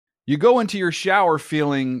You go into your shower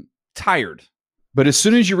feeling tired, but as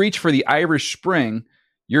soon as you reach for the Irish Spring,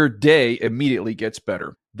 your day immediately gets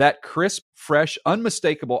better. That crisp, fresh,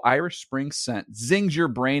 unmistakable Irish Spring scent zings your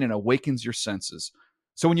brain and awakens your senses.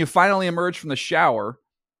 So when you finally emerge from the shower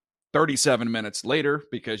 37 minutes later,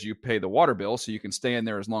 because you pay the water bill so you can stay in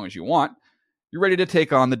there as long as you want, you're ready to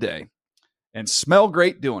take on the day and smell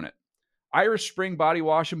great doing it. Irish Spring Body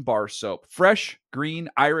Wash and Bar Soap. Fresh, green,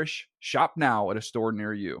 Irish. Shop now at a store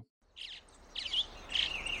near you.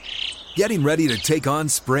 Getting ready to take on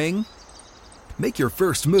spring? Make your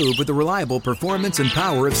first move with the reliable performance and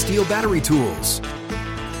power of Steel battery tools.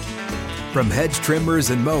 From hedge trimmers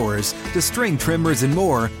and mowers to string trimmers and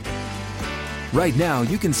more, right now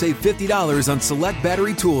you can save $50 on select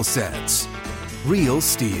battery tool sets. Real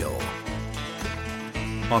Steel.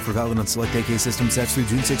 Offer valid on select AK system sets through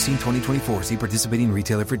June 16, 2024. See participating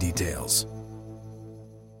retailer for details.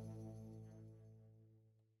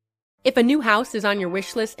 If a new house is on your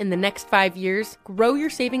wish list in the next 5 years, grow your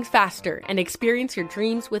savings faster and experience your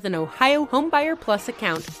dreams with an Ohio Homebuyer Plus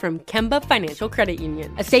account from Kemba Financial Credit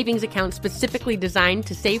Union. A savings account specifically designed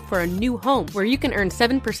to save for a new home where you can earn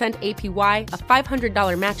 7% APY, a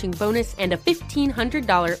 $500 matching bonus, and a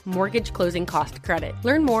 $1,500 mortgage closing cost credit.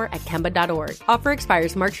 Learn more at Kemba.org. Offer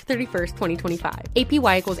expires March 31st, 2025.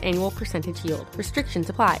 APY equals annual percentage yield. Restrictions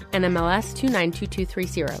apply. NMLS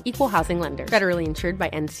 292230. Equal housing lender. Federally insured by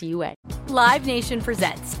NCUA. Live Nation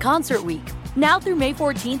presents Concert Week. Now through May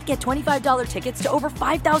 14th, get $25 tickets to over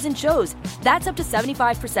 5,000 shows. That's up to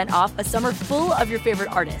 75% off a summer full of your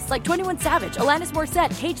favorite artists like 21 Savage, Alanis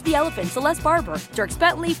Morissette, Cage the Elephant, Celeste Barber, Dierks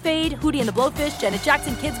Bentley, Fade, Hootie and the Blowfish, Janet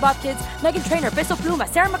Jackson, Kids Bop Kids, Meghan Trainor, Bissell Pluma,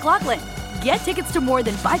 Sarah McLachlan. Get tickets to more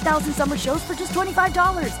than 5,000 summer shows for just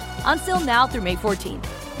 $25. Until now through May 14th.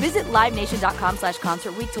 Visit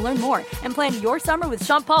LiveNation.com/Concert Week to learn more and plan your summer with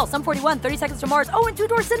Sean Paul, Sum 41, 30 Seconds to Mars, and Two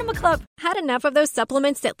Door Cinema Club. Had enough of those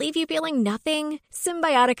supplements that leave you feeling nothing?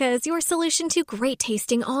 Symbiotica is your solution to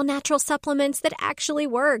great-tasting, all-natural supplements that actually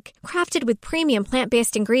work. Crafted with premium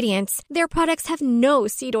plant-based ingredients, their products have no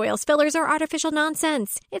seed oils, fillers, or artificial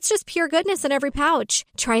nonsense. It's just pure goodness in every pouch.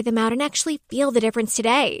 Try them out and actually feel the difference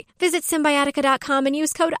today. Visit Symbiotica.com and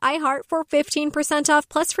use code IHEART for 15% off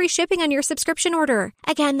plus free shipping on your subscription order.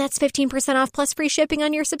 Again, that's 15% off plus free shipping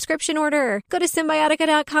on your subscription order. Go to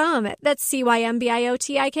Symbiotica.com. That's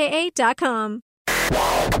CYMBIOTIKA.com.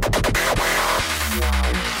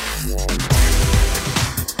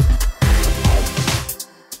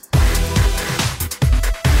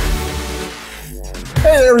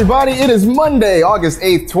 Hey there, everybody. It is Monday, August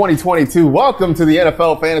 8th, 2022. Welcome to the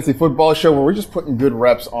NFL Fantasy Football Show, where we're just putting good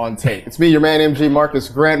reps on tape. It's me, your man, MG Marcus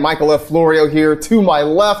Grant, Michael F. Florio here. To my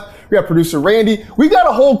left, we got producer Randy. We got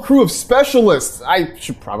a whole crew of specialists. I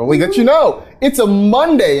should probably let you know. It's a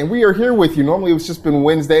Monday, and we are here with you. Normally, it's just been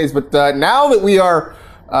Wednesdays, but now that we are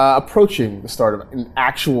approaching the start of an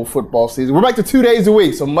actual football season, we're back to 2 days a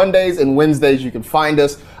week. So Mondays and Wednesdays, you can find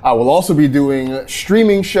us. We'll also be doing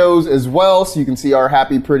streaming shows as well, so you can see our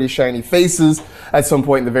happy, pretty, shiny faces at some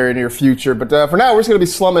point in the very near future. But for now, we're just going to be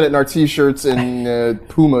slumming it in our T-shirts and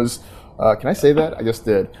Pumas. Can I say that? I just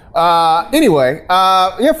did. Anyway,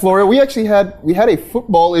 Florio, we had a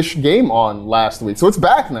football-ish game on last week, so it's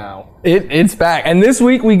back now. It's back, and this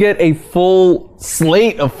week we get a full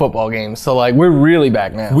slate of football games. So we're really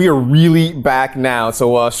back now. We are really back now.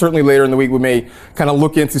 So certainly later in the week we may kind of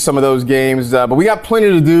look into some of those games, but we got plenty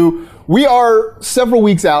to do. We are several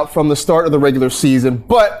weeks out from the start of the regular season,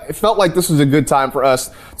 but it felt like this was a good time for us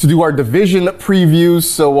to do our division previews.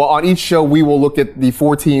 So on each show, we will look at the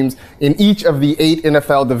 4 teams in each of the 8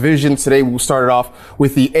 NFL divisions. Today, we'll start it off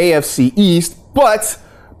with the AFC East. But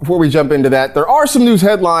before we jump into that, there are some news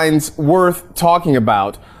headlines worth talking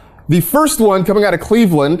about. The first one coming out of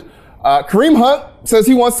Cleveland, Kareem Hunt says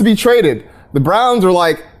he wants to be traded. The Browns are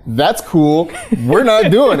like, that's cool. We're not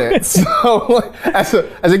doing it. So, as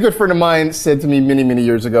a good friend of mine said to me many, many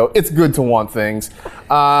years ago, it's good to want things.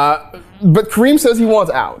 But Kareem says he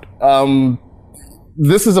wants out.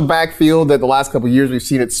 This is a backfield that the last couple of years we've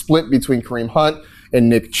seen it split between Kareem Hunt and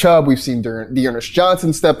Nick Chubb. We've seen D'Ernest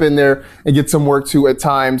Johnson step in there and get some work too at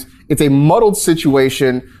times. It's a muddled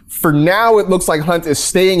situation. For now, it looks like Hunt is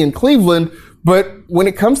staying in Cleveland. But when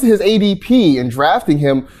it comes to his ADP and drafting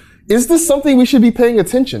him, is this something we should be paying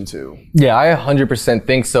attention to? Yeah, I 100%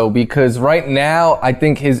 think so, because right now I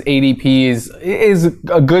think his ADP is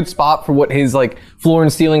a good spot for what his floor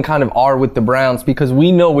and ceiling kind of are with the Browns, because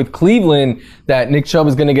we know with Cleveland that Nick Chubb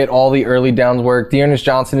is going to get all the early downs work. D'Ernest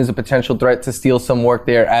Johnson is a potential threat to steal some work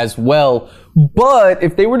there as well. But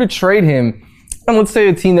if they were to trade him, and let's say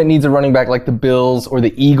a team that needs a running back like the Bills or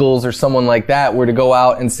the Eagles or someone like that were to go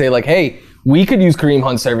out and say hey, we could use Kareem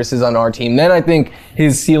Hunt's services on our team. Then I think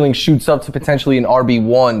his ceiling shoots up to potentially an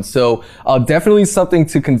RB1. So definitely something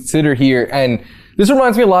to consider here. And this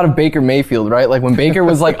reminds me a lot of Baker Mayfield, right? Like when Baker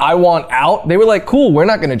was like, I want out, they were like, cool, we're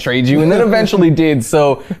not going to trade you. And then eventually did.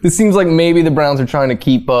 So this seems like maybe the Browns are trying to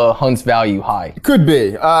keep Hunt's value high. Could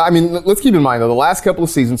be. Let's keep in mind, though, the last couple of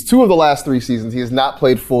seasons, 2 of the last 3 seasons, he has not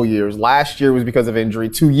played full years. Last year was because of injury.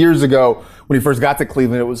 2 years ago, when he first got to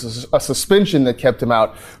Cleveland, it was a suspension that kept him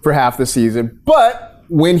out for half the season. But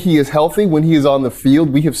when he is healthy, when he is on the field,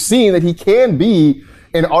 we have seen that he can be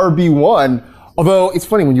an RB1. Although it's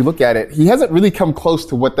funny when you look at it, he hasn't really come close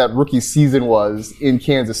to what that rookie season was in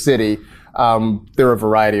Kansas City. There are a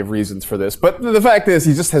variety of reasons for this. But the fact is,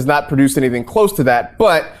 he just has not produced anything close to that.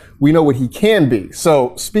 But we know what he can be.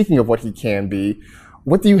 So speaking of what he can be,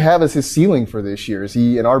 what do you have as his ceiling for this year? Is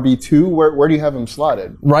he an RB2? Where do you have him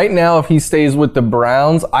slotted? Right now, if he stays with the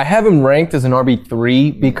Browns, I have him ranked as an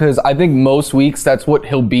RB3 because I think most weeks that's what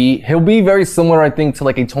he'll be. He'll be very similar, I think, to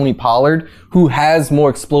like a Tony Pollard who has more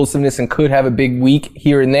explosiveness and could have a big week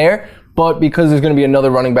here and there. But because there's going to be another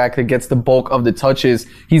running back that gets the bulk of the touches,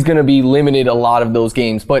 he's going to be limited a lot of those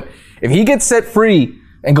games. But if he gets set free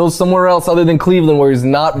and goes somewhere else other than Cleveland where he's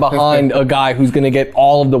not behind a guy who's going to get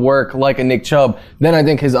all of the work like a Nick Chubb, then I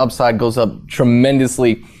think his upside goes up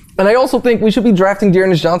tremendously. And I also think we should be drafting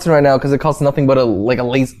Dearness Johnson right now because it costs nothing but a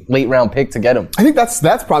late round pick to get him. I think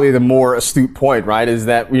that's probably the more astute point, right? Is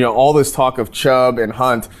that, all this talk of Chubb and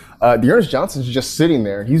Hunt, Dearness Johnson's just sitting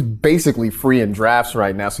there. He's basically free in drafts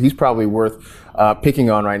right now, so he's probably worth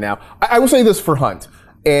picking on right now. I will say this for Hunt,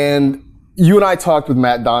 and you and I talked with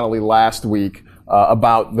Matt Donnelly last week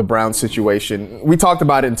about the Browns situation. We talked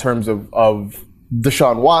about it in terms of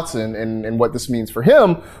Deshaun Watson and what this means for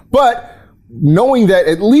him, but knowing that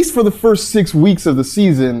at least for the first 6 weeks of the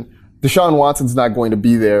season, Deshaun Watson's not going to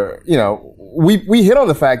be there, we hit on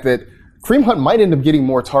the fact that Kareem Hunt might end up getting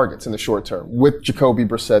more targets in the short term with Jacoby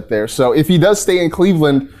Brissett there. So if he does stay in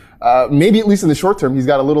Cleveland, maybe at least in the short term, he's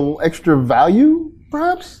got a little extra value,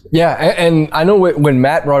 perhaps? Yeah, and I know when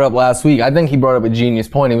Matt brought up last week, I think he brought up a genius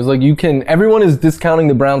point. It was like everyone is discounting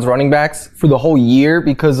the Browns running backs for the whole year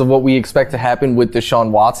because of what we expect to happen with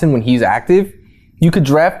Deshaun Watson when he's active. You could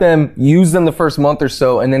draft them, use them the first month or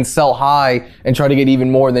so, and then sell high and try to get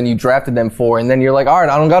even more than you drafted them for. And then you're like, all right,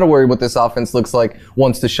 I don't got to worry what this offense looks like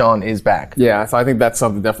once Deshaun is back. Yeah, so I think that's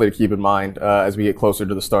something definitely to keep in mind as we get closer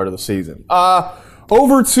to the start of the season.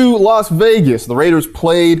 Over to Las Vegas. The Raiders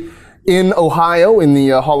played in Ohio in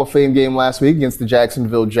the Hall of Fame game last week against the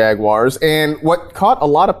Jacksonville Jaguars. And what caught a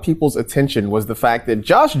lot of people's attention was the fact that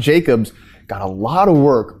Josh Jacobs got a lot of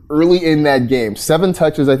work early in that game. 7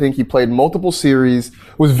 touches, I think. He played multiple series,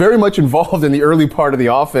 was very much involved in the early part of the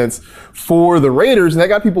offense for the Raiders. And that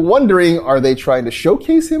got people wondering, are they trying to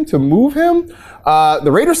showcase him, to move him?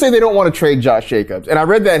 The Raiders say they don't want to trade Josh Jacobs. And I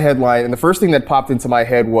read that headline, and the first thing that popped into my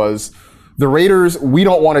head was, the Raiders, we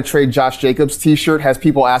don't want to trade Josh Jacobs t-shirt has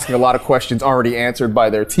people asking a lot of questions already answered by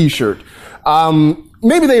their t-shirt.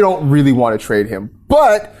 Maybe they don't really want to trade him,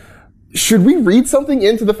 but should we read something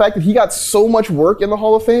into the fact that he got so much work in the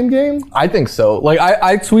Hall of Fame game? I think so. Like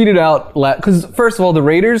I tweeted out, because first of all, the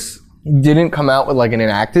Raiders didn't come out with like an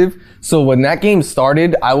inactive. So when that game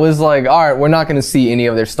started, I was like, all right, we're not going to see any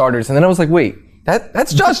of their starters. And then I was like, wait,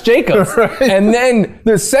 that's Josh Jacobs. Right. And then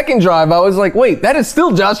the second drive, I was like, wait, that is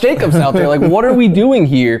still Josh Jacobs out there. Like, what are we doing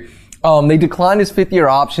here? They declined his 5th-year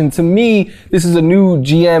option. To me, this is a new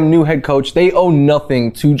GM, new head coach. They owe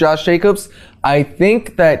nothing to Josh Jacobs. I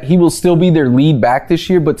think that he will still be their lead back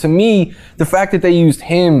this year, but to me, the fact that they used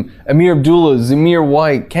him, Amir Abdullah, Zamir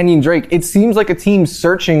White, Kenyon Drake, it seems like a team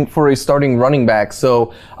searching for a starting running back.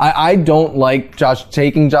 So I don't like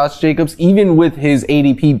taking Josh Jacobs, even with his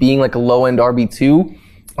ADP being like a low-end RB2.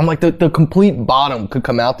 I'm like, the complete bottom could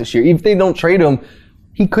come out this year. If they don't trade him,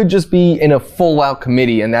 he could just be in a full-out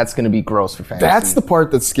committee, and that's going to be gross for fantasy. That's the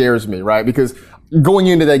part that scares me, right? Because going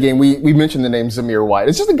into that game, we mentioned the name Zamir White.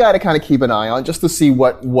 It's just a guy to kind of keep an eye on, just to see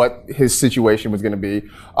what his situation was going to be.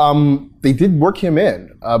 They did work him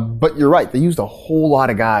in, but you're right. They used a whole lot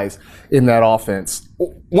of guys in that offense.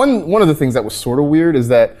 One of the things that was sort of weird is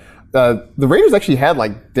that the Raiders actually had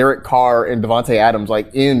like Derek Carr and Devontae Adams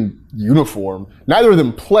like in uniform. Neither of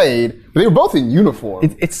them played, but they were both in uniform.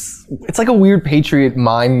 It's like a weird Patriot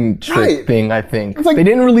mind trick thing, I think. It's like, they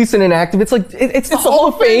didn't release an inactive. It's like it's the Hall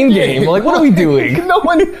of Fame game. Like, what are we doing? no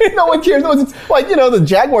one cares. It's like, the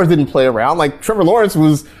Jaguars didn't play around. Like, Trevor Lawrence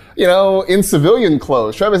was in civilian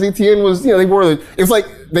clothes. Travis Etienne was,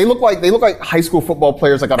 they look like high school football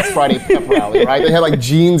players like on a Friday pep rally, right? They had like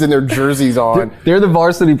jeans and their jerseys on. They're the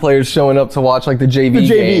varsity players showing up to watch like the JVs,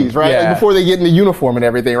 games, right? Yeah. Like before they get into uniform and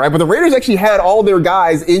everything, right? But the Raiders actually had all their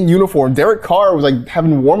guys in uniform. Derek Carr was like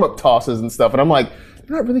having warm-up tosses and stuff, and I'm like,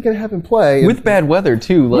 they're not really going to have him play. With bad weather,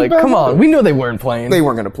 too. Like, come on. We know they weren't playing. They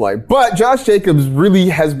weren't going to play. But Josh Jacobs really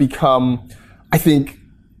has become, I think,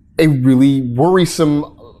 a really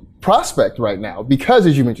worrisome prospect right now because,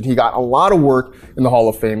 as you mentioned, he got a lot of work in the Hall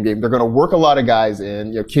of Fame game. They're going to work a lot of guys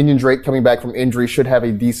in. Kenyon Drake coming back from injury should have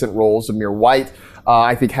a decent role. Zamir White,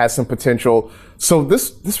 I think, has some potential. So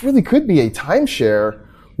this really could be a timeshare,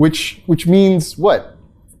 which means what?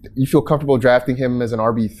 You feel comfortable drafting him as an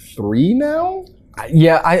RB3 now?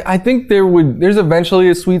 Yeah, I think there's eventually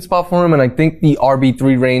a sweet spot for him, and I think the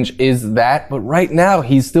RB3 range is that. But right now,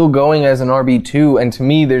 he's still going as an RB2, and to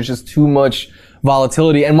me, there's just too much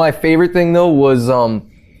volatility. And my favorite thing, though, was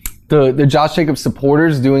the Josh Jacobs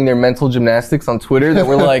supporters doing their mental gymnastics on Twitter that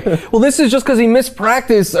were like, well, this is just because he missed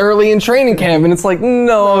practice early in training camp. And it's like,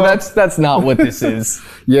 no, that's not what this is.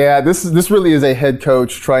 Yeah, this really is a head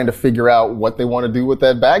coach trying to figure out what they want to do with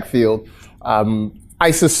that backfield. I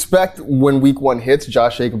suspect when week 1 hits,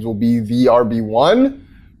 Josh Jacobs will be the RB1,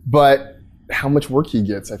 but how much work he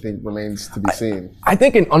gets, I think, remains to be seen. I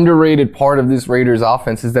think an underrated part of this Raiders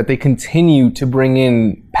offense is that they continue to bring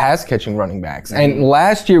in pass-catching running backs. Mm-hmm. And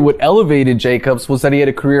last year, what elevated Jacobs was that he had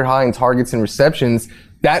a career high in targets and receptions.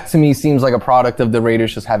 That, to me, seems like a product of the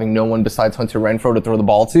Raiders just having no one besides Hunter Renfrow to throw the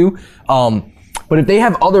ball to. But if they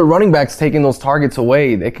have other running backs taking those targets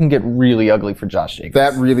away, it can get really ugly for Josh Jacobs.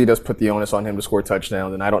 That really does put the onus on him to score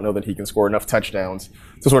touchdowns, and I don't know that he can score enough touchdowns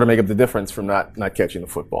to sort of make up the difference from not catching the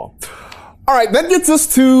football. All right, that gets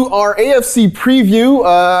us to our AFC preview.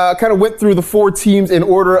 Kind of went through the 4 teams in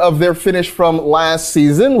order of their finish from last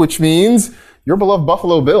season, which means your beloved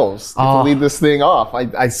Buffalo Bills get to lead this thing off.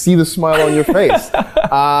 I see the smile on your face. First,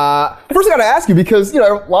 I got to ask you, because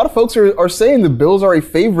a lot of folks are saying the Bills are a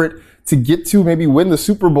favorite to get to maybe win the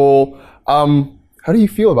Super Bowl. How do you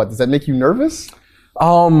feel about this? Does that make you nervous?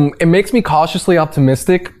 It makes me cautiously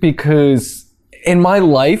optimistic because in my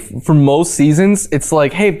life, for most seasons, it's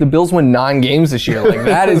like, hey, if the Bills win 9 games this year, like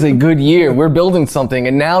that is a good year. We're building something.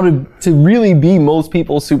 And now to really be most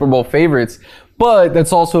people's Super Bowl favorites, but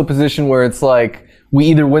that's also a position where it's like, we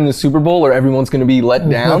either win the Super Bowl or everyone's going to be let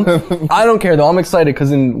down. I don't care though. I'm excited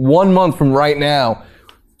because in 1 month from right now,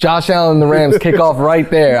 Josh Allen and the Rams kick off right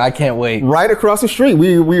there. I can't wait. Right across the street.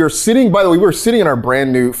 We are sitting, by the way, we're sitting in our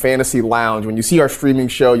brand new fantasy lounge. When you see our streaming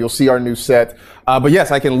show, you'll see our new set. But yes,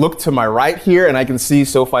 I can look to my right here and I can see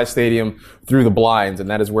SoFi Stadium through the blinds, and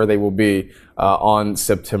that is where they will be on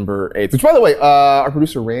September 8th. Which, by the way, our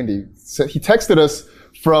producer Randy, he texted us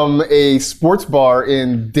from a sports bar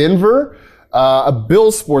in Denver, a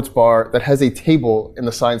Bills sports bar that has a table and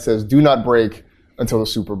the sign says, "Do not break until the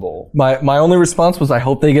Super Bowl." My only response was, I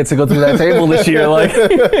hope they get to go through that table this year. Like,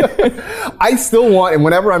 I still want, and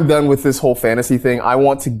whenever I'm done with this whole fantasy thing, I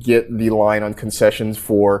want to get the line on concessions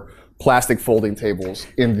for plastic folding tables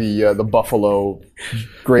in the Buffalo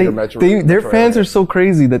greater metro. Their fans are so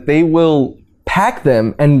crazy that they will pack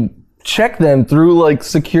them and check them through like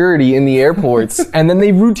security in the airports, and then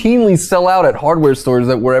they routinely sell out at hardware stores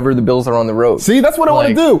at wherever the Bills are on the road. See, that's what I want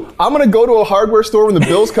to do. I'm going to go to a hardware store when the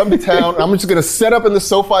Bills come to town, and I'm just going to set up in the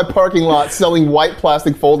SoFi parking lot selling white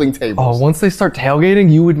plastic folding tables. Oh, once they start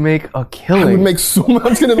tailgating, you would make a killing. I would make so much.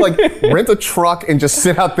 I'm just going to rent a truck and just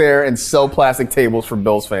sit out there and sell plastic tables for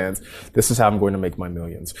Bills fans. This is how I'm going to make my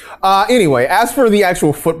millions. Anyway, as for the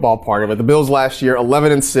actual football part of it, the Bills last year,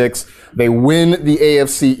 11-6. They win the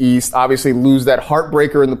AFC East. Obviously lose that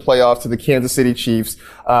heartbreaker in the playoffs to the Kansas City Chiefs.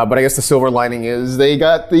 But I guess the silver lining is they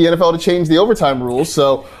got the NFL to change the overtime rules.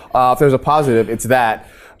 So if there's a positive, it's that.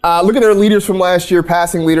 Look at their leaders from last year.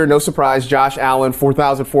 Passing leader, no surprise, Josh Allen,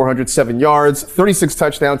 4,407 yards, 36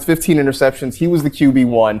 touchdowns, 15 interceptions. He was the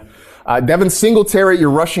QB1. Devin Singletary, your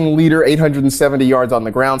rushing leader, 870 yards on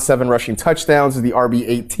the ground, 7 rushing touchdowns, is the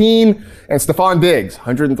RB18. And Stephon Diggs,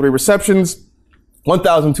 103 receptions,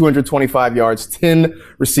 1,225 yards, 10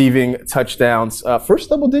 receiving touchdowns. First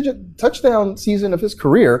double-digit touchdown season of his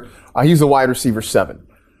career. He's a wide receiver 7.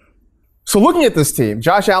 So looking at this team,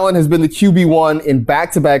 Josh Allen has been the QB1 in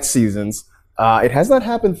back-to-back seasons. It has not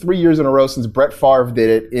happened 3 years in a row since Brett Favre did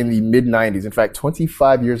it in the mid-'90s. In fact,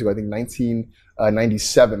 25 years ago, I think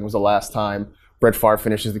 1997 was the last time Brett Favre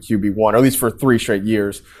finishes the QB1, or at least for 3 straight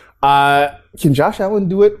years. Can Josh Allen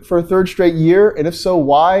do it for a 3rd straight year? And if so,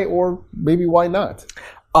 why, or maybe why not?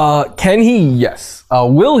 Can he? Yes.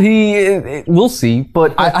 Will he? We'll see.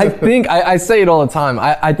 But I think, I say it all the time.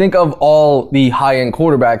 I think of all the high-end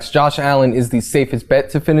quarterbacks, Josh Allen is the safest bet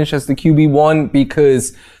to finish as the QB1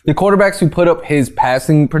 because the quarterbacks who put up his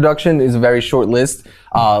passing production is a very short list.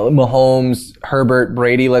 Mahomes, Herbert,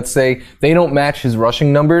 Brady, let's say, they don't match his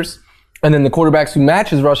rushing numbers. And then the quarterbacks who match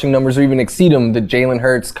his rushing numbers or even exceed him, the Jalen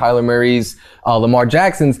Hurts, Kyler Murray's, Lamar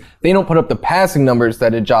Jackson's, they don't put up the passing numbers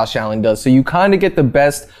that a Josh Allen does. So you kind of get the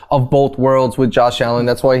best of both worlds with Josh Allen.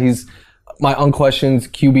 That's why he's my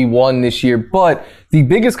unquestioned QB1 this year. But the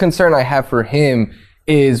biggest concern I have for him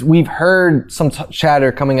is we've heard some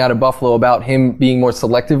chatter coming out of Buffalo about him being more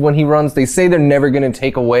selective when he runs. They say they're never going to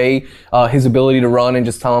take away his ability to run and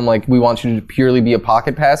just tell him, like, we want you to purely be a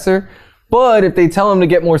pocket passer. But if they tell him to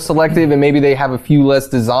get more selective and maybe they have a few less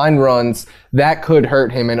design runs, that could hurt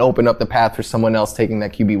him and open up the path for someone else taking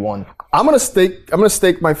that QB1. I'm gonna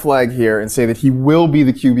stake my flag here and say that he will be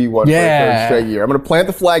the QB1 for the third straight year. I'm gonna plant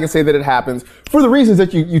the flag and say that it happens for the reasons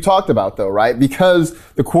that you talked about, though, right? Because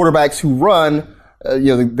the quarterbacks who run,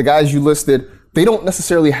 the guys you listed, they don't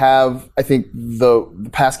necessarily have, I think, the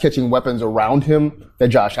pass catching weapons around him that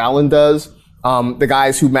Josh Allen does. The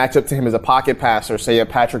guys who match up to him as a pocket passer, say a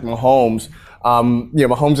Patrick Mahomes,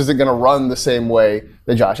 Mahomes isn't going to run the same way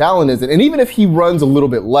that Josh Allen is. And even if he runs a little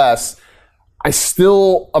bit less, I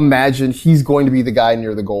still imagine he's going to be the guy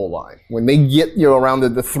near the goal line. When they get, around the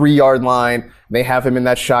 3-yard line, and they have him in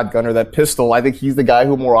that shotgun or that pistol, I think he's the guy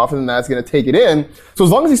who more often than not is going to take it in. So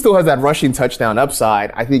as long as he still has that rushing touchdown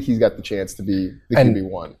upside, I think he's got the chance to be the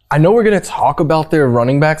QB1. I know we're going to talk about their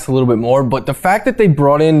running backs a little bit more, but the fact that they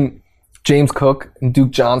brought in James Cook and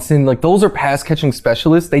Duke Johnson, like, those are pass catching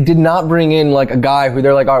specialists. They did not bring in like a guy who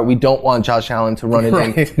they're like, all right, we don't want Josh Allen to run it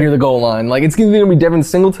in near the goal line. Like, it's either going to be Devin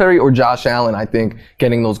Singletary or Josh Allen, I think,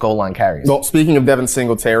 getting those goal line carries. Well, speaking of Devin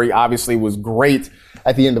Singletary, obviously was great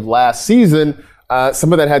at the end of last season.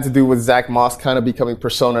 Some of that had to do with Zach Moss kind of becoming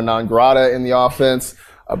persona non grata in the offense.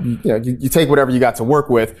 You take whatever you got to work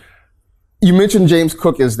with. You mentioned James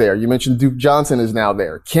Cook is there. You mentioned Duke Johnson is now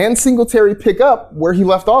there. Can Singletary pick up where he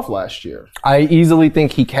left off last year? I easily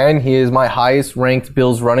think he can. He is my highest ranked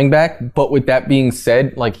Bills running back. But with that being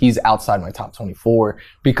said, like, he's outside my top 24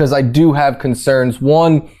 because I do have concerns.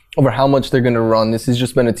 One, over how much they're going to run. This has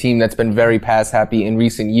just been a team that's been very pass happy in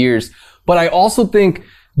recent years. But I also think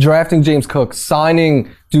drafting James Cook, signing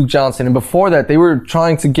Duke Johnson, and before that, they were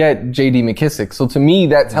trying to get J.D. McKissick. So to me,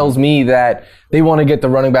 that tells me that they want to get the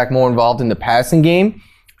running back more involved in the passing game.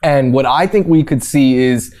 And what I think we could see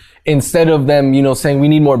is, instead of them, saying we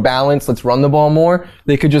need more balance, let's run the ball more,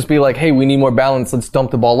 they could just be like, hey, we need more balance, let's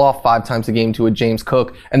dump the ball off 5 times a game to a James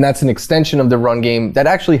Cook. And that's an extension of the run game that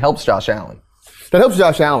actually helps Josh Allen. That helps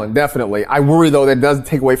Josh Allen, definitely. I worry, though, that does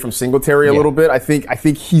take away from Singletary a little bit. I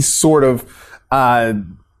think he's sort of,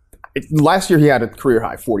 last year he had a career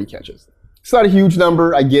high 40 catches. It's not a huge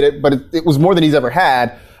number, I get it, but it was more than he's ever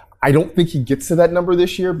had. I don't think he gets to that number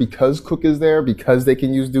this year because Cook is there, because they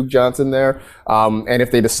can use Duke Johnson there. And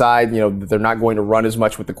if they decide, that they're not going to run as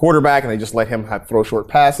much with the quarterback and they just let him throw short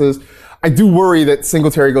passes, I do worry that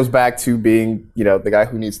Singletary goes back to being, the guy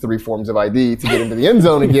who needs 3 forms of ID to get into the end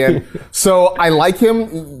zone again. So I like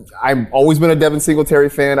him. I've always been a Devin Singletary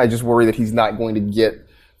fan. I just worry that he's not going to get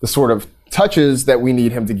the sort of touches that we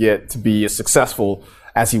need him to get to be as successful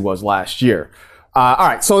as he was last year. All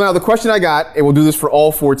right, so now the question I got, and we'll do this for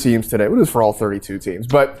all 4 teams today. We'll do this for all 32 teams.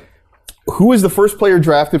 But who is the first player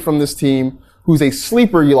drafted from this team? Who's a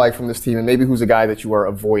sleeper you like from this team? And maybe who's a guy that you are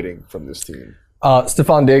avoiding from this team?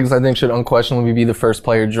 Stephon Diggs, I think, should unquestionably be the first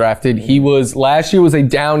player drafted. Last year was a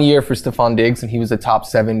down year for Stephon Diggs, and he was a top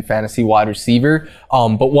 7 fantasy wide receiver.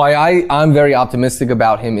 But why I'm very optimistic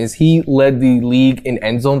about him is he led the league in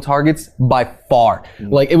end zone targets by far.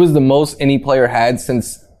 Like, it was the most any player had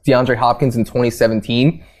since DeAndre Hopkins in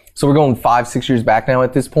 2017. So we're going 5-6 years back now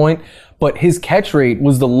at this point. But his catch rate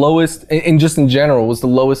was the lowest, and just in general, was the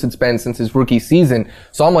lowest it's been since his rookie season.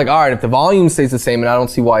 So I'm like, all right, if the volume stays the same, and I don't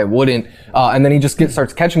see why it wouldn't, and then he just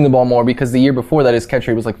starts catching the ball more, because the year before that, his catch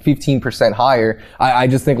rate was like 15% higher. I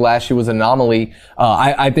just think last year was an anomaly.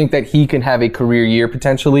 I think that he can have a career year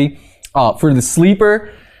potentially. For the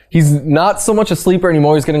sleeper, he's not so much a sleeper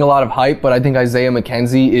anymore. He's getting a lot of hype, but I think Isaiah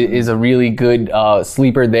McKenzie is a really good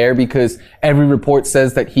sleeper there, because every report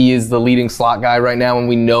says that he is the leading slot guy right now, and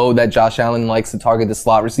we know that Josh Allen likes to target the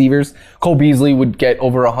slot receivers. Cole Beasley would get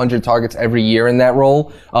over 100 targets every year in that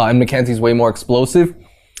role, and McKenzie's way more explosive.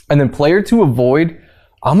 And then player to avoid,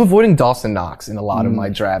 I'm avoiding Dawson Knox in a lot of my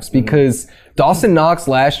drafts, because Dawson Knox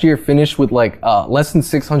last year finished with less than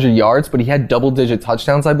 600 yards, but he had double-digit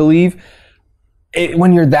touchdowns, I believe.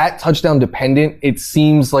 when you're that touchdown dependent, it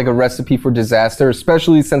seems like a recipe for disaster,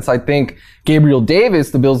 especially since I think Gabriel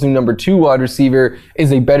Davis, the Bills' new number 2 wide receiver,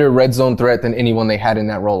 is a better red zone threat than anyone they had in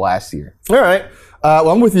that role last year. All right. Well,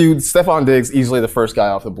 I'm with you. Stephon Diggs, easily the first guy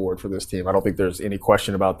off the board for this team. I don't think there's any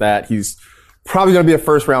question about that. He's probably going to be a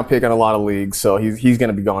first-round pick in a lot of leagues, so he's going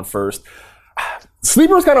to be gone first.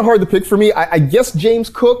 Sleeper is kind of hard to pick for me. I guess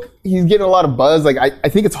James Cook, he's getting a lot of buzz. Like I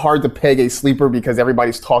think it's hard to peg a sleeper because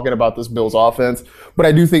everybody's talking about this Bills offense. But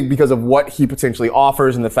I do think because of what he potentially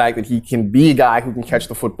offers and the fact that he can be a guy who can catch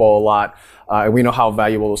the football a lot, and we know how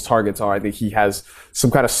valuable those targets are, I think he has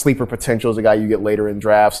some kind of sleeper potential as a guy you get later in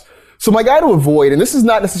drafts. So my guy to avoid, and this is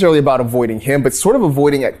not necessarily about avoiding him, but sort of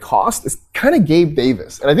avoiding at cost, is kind of Gabe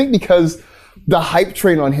Davis. And I think because the hype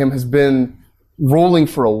train on him has been rolling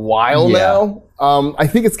for a while now, I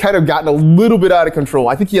think it's kind of gotten a little bit out of control.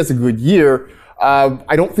 I think he has a good year.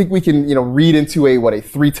 I don't think we can, read into a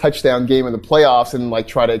 3-touchdown game in the playoffs and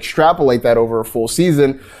try to extrapolate that over a full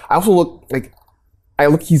season. I also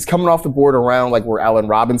look, he's coming off the board around where Allen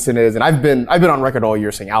Robinson is, and I've been on record all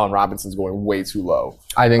year saying Allen Robinson's going way too low.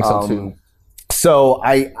 I think so too. So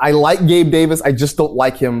I like Gabe Davis. I just don't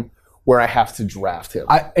like him where I have to draft him.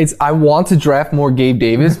 I want to draft more Gabe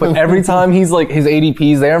Davis, but every time he's his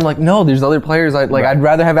ADP's there, I'm like, no, there's other players. I'd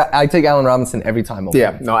rather I take Allen Robinson every time.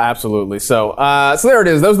 Yeah, no, absolutely. So there it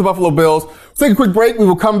is. Those are the Buffalo Bills. Let's take a quick break. We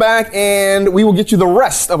will come back and we will get you the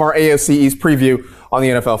rest of our AFC East preview on the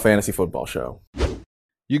NFL Fantasy Football Show.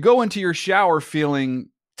 You go into your shower feeling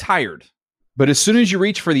tired, but as soon as you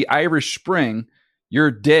reach for the Irish Spring, your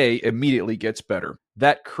day immediately gets better.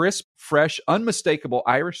 That crisp, fresh, unmistakable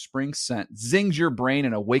Irish Spring scent zings your brain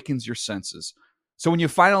and awakens your senses. So when you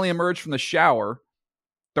finally emerge from the shower,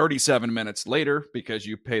 37 minutes later, because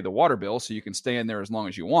you pay the water bill so you can stay in there as long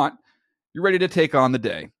as you want, you're ready to take on the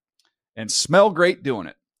day. And smell great doing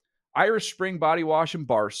it. Irish Spring Body Wash and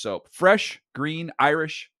Bar Soap. Fresh, green,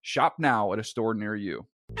 Irish. Shop now at a store near you.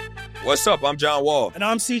 What's up? I'm John Wall. And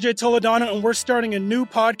I'm CJ Toledano, and we're starting a new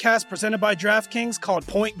podcast presented by DraftKings called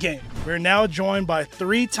Point Game. We're now joined by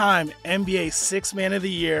 3-time NBA Sixth Man of the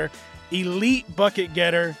Year, elite bucket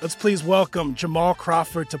getter. Let's please welcome Jamal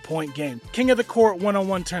Crawford to Point Game. King of the Court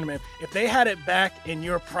one-on-one tournament. If they had it back in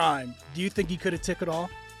your prime, do you think you could have took it all?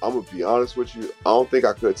 I'm going to be honest with you. I don't think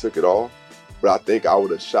I could have took it all, but I think I would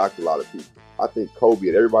have shocked a lot of people. I think Kobe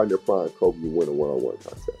and everybody in their prime, Kobe would win a one-on-one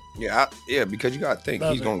contest. Yeah, because you got to think.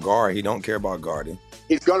 He's going to guard. He don't care about guarding.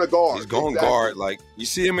 He's going to guard. He's going to guard. You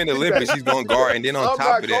see him in the Olympics, he's going to guard. And then on top of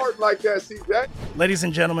that. I'm not guarding like that, CJ. Ladies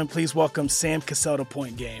and gentlemen, please welcome Sam Cassell to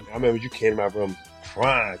Point Game. I remember you came to my room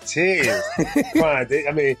crying, tears. Crying.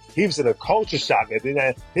 I mean, he was in a culture shock. And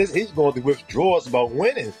then he's going through withdrawals about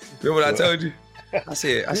winning. Remember what I told you? I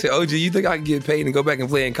said, OG, you think I can get paid and go back and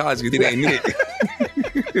play in college because it ain't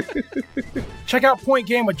it? Check out Point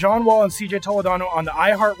Game with John Wall and CJ Toledano on the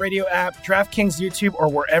iHeartRadio app, DraftKings YouTube, or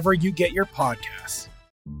wherever you get your podcasts.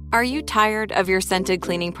 Are you tired of your scented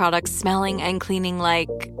cleaning products smelling and cleaning like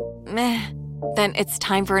meh? Then it's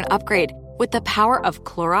time for an upgrade with the power of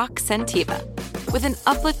Clorox Scentiva. With an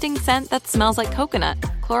uplifting scent that smells like coconut,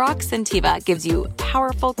 Clorox Scentiva gives you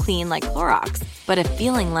powerful clean like Clorox, but a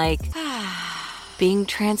feeling like being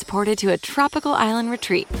transported to a tropical island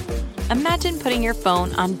retreat. Imagine putting your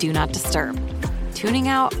phone on Do Not Disturb, tuning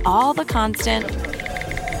out all the constant,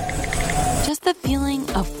 just the feeling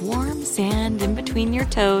of warm sand in between your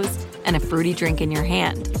toes and a fruity drink in your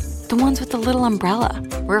hand. The ones with the little umbrella.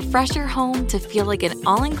 Refresh your home to feel like an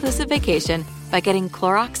all-inclusive vacation by getting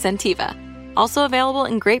Clorox Scentiva. Also available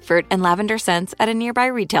in grapefruit and lavender scents at a nearby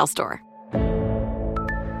retail store.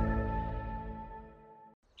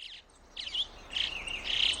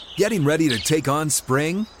 Getting ready to take on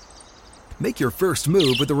spring? Make your first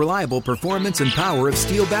move with the reliable performance and power of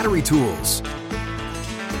Steel battery tools.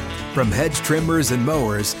 From hedge trimmers and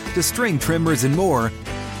mowers to string trimmers and more,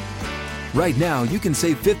 right now you can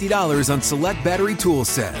save $50 on select battery tool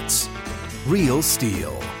sets. Real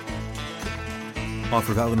Steel.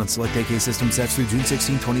 Offer valid on select AK system sets through June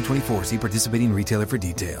 16, 2024. See participating retailer for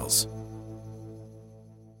details.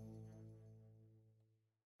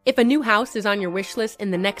 If a new house is on your wish list in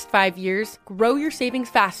the next 5 years, grow your savings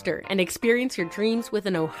faster and experience your dreams with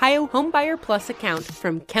an Ohio Homebuyer Plus account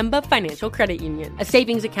from Kemba Financial Credit Union. A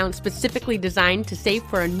savings account specifically designed to save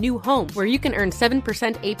for a new home where you can earn 7%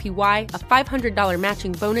 APY, a $500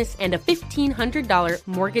 matching bonus, and a $1,500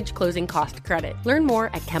 mortgage closing cost credit. Learn more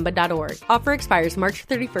at Kemba.org. Offer expires March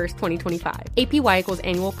 31st, 2025. APY equals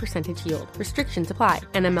annual percentage yield. Restrictions apply.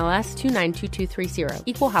 NMLS 292230.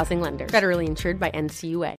 Equal housing lender. Federally insured by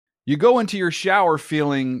NCUA. You go into your shower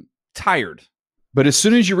feeling tired, but as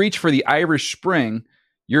soon as you reach for the Irish Spring,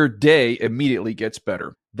 your day immediately gets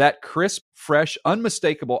better. That crisp, fresh,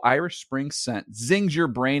 unmistakable Irish Spring scent zings your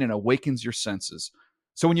brain and awakens your senses.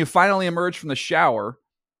 So when you finally emerge from the shower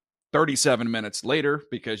 37 minutes later,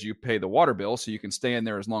 because you pay the water bill so you can stay in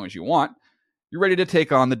there as long as you want, you're ready to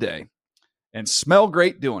take on the day and smell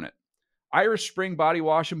great doing it. Irish Spring Body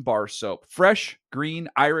Wash and Bar Soap. Fresh, green,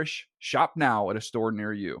 Irish. Shop now at a store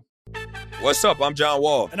near you. What's up? I'm John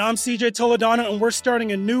Wall. And I'm CJ Toledano, and we're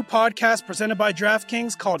starting a new podcast presented by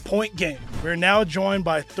DraftKings called Point Game. We're now joined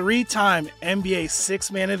by three-time NBA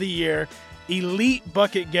Sixth Man of the Year, elite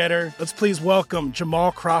bucket getter. Let's please welcome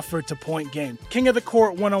Jamal Crawford to Point Game. King of the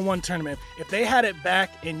Court one-on-one tournament. If they had it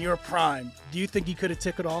back in your prime, do you think you could have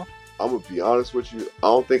took it all? I'm going to be honest with you. I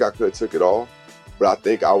don't think I could have took it all, but I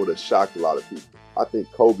think I would have shocked a lot of people. I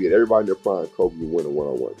think Kobe and everybody in their prime, Kobe would win a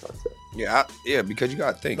one-on-one contest. Yeah, because you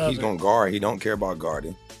got to think, he's going to guard. He don't care about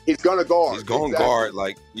guarding. He's going to guard. He's going to guard.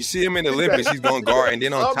 Like, you see him in the Olympics, he's going to guard. And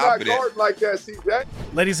then on top of that. I'm not guarding like that, see that?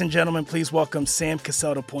 Ladies and gentlemen, please welcome Sam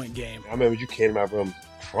Cassell to Point Game. I remember you came to my room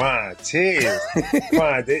crying, tears,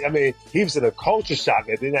 crying. I mean, he was in a culture shock.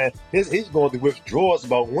 And then he's going through withdrawals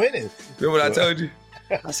about winning. Remember what I told you?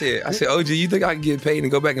 I said, OG, you think I can get paid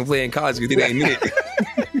and go back and play in college? You think they need it?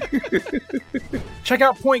 Check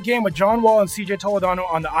out Point Game with John Wall and CJ Toledano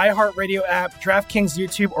on the iHeartRadio app, DraftKings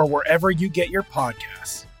YouTube, or wherever you get your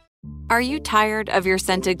podcasts. Are you tired of your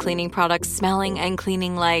scented cleaning products smelling and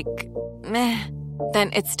cleaning like meh?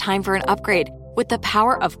 Then it's time for an upgrade with the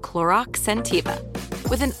power of Clorox Scentiva.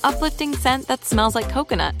 With an uplifting scent that smells like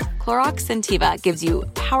coconut, Clorox Scentiva gives you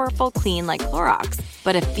powerful clean like Clorox,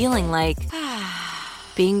 but a feeling like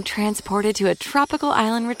being transported to a tropical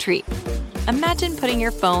island retreat. Imagine putting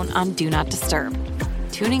your phone on Do Not Disturb,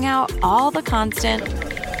 tuning out all the constant,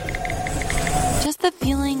 just the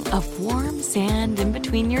feeling of warm sand in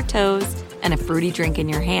between your toes and a fruity drink in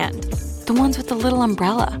your hand. The ones with the little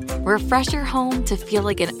umbrella. Refresh your home to feel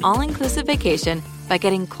like an all-inclusive vacation by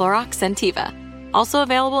getting Clorox Scentiva. Also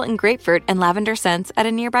available in grapefruit and lavender scents at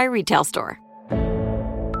a nearby retail store.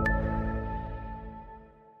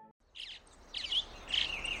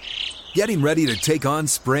 Getting ready to take on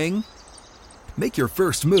spring? Make your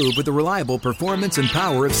first move with the reliable performance and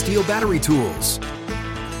power of Steel battery tools.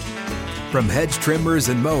 From hedge trimmers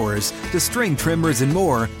and mowers to string trimmers and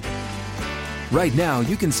more, right now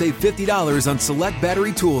you can save $50 on select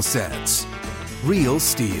battery tool sets. Real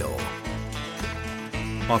Steel.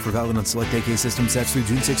 Offer valid on select AK system sets through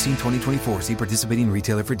June 16, 2024. See participating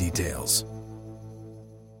retailer for details.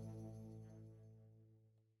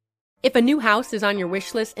 If a new house is on your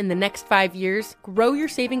wish list in the next 5 years, grow your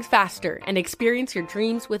savings faster and experience your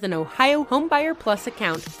dreams with an Ohio Homebuyer Plus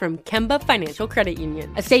account from Kemba Financial Credit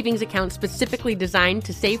Union. A savings account specifically designed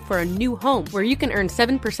to save for a new home, where you can earn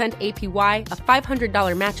 7% APY, a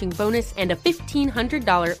 $500 matching bonus, and a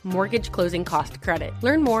 $1,500 mortgage closing cost credit.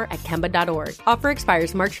 Learn more at Kemba.org. Offer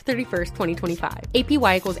expires March 31st, 2025.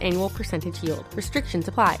 APY equals annual percentage yield. Restrictions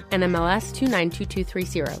apply. NMLS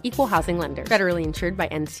 292230. Equal housing lender. Federally insured by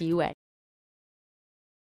NCUA.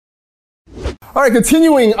 All right,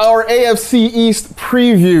 continuing our AFC East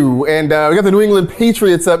preview, and we got the New England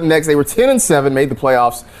Patriots up next. They were 10-7, made the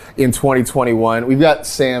playoffs in 2021. We've got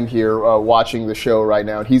Sam here watching the show right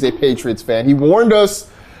now, and he's a Patriots fan. He warned us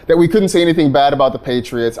that we couldn't say anything bad about the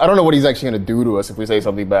Patriots. I don't know what he's actually going to do to us if we say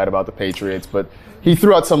something bad about the Patriots, but he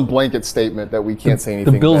threw out some blanket statement that we can't say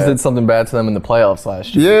anything bad. The Bills did something bad to them in the playoffs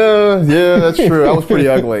last year. Yeah, that's true. That was pretty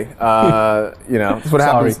ugly. That's what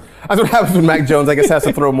happens. That's what happens when Mac Jones, I guess, has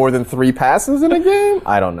to throw more than 3 passes in a game.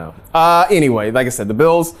 I don't know. Anyway, like I said, the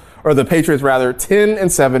Patriots,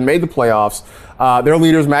 10-7, made the playoffs. Their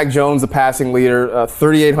leaders, Mac Jones, the passing leader,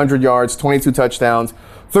 3,800 yards, 22 touchdowns,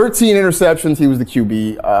 13 interceptions. He was the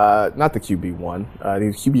QB, not the QB1. He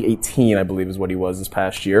was QB 18, I believe, is what he was this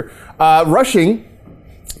past year. Rushing,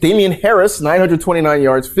 Damian Harris, 929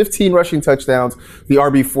 yards, 15 rushing touchdowns, the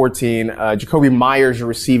RB14. Jacoby Myers, your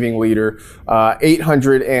receiving leader,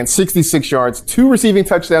 866 yards, 2 receiving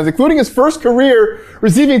touchdowns, including his first career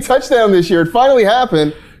receiving touchdown this year. It finally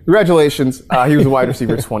happened. Congratulations. He was a wide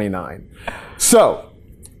receiver 29. So,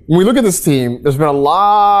 when we look at this team, there's been a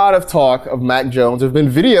lot of talk of Mac Jones. There's been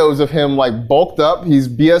videos of him bulked up. He's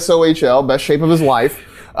BSOHL, best shape of his life.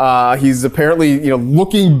 He's apparently,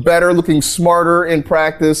 looking better, looking smarter in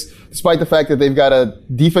practice, despite the fact that they've got a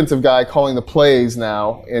defensive guy calling the plays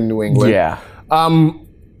now in New England. Yeah.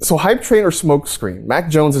 So hype train or smoke screen? Mac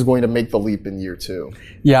Jones is going to make the leap in year 2.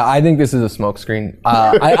 Yeah, I think this is a smoke screen.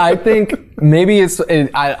 I think maybe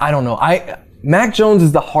I don't know. Mac Jones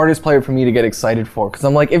is the hardest player for me to get excited for, because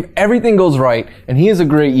I'm like, if everything goes right and he has a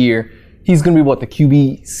great year, he's going to be the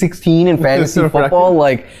QB 16 in fantasy football.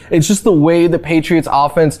 Like, it's just the way the Patriots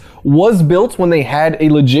offense was built when they had a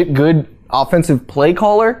legit good offensive play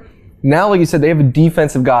caller. Now, like you said, they have a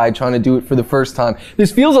defensive guy trying to do it for the first time.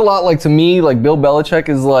 This feels a lot like, to me, like Bill Belichick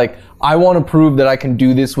is like, I want to prove that I can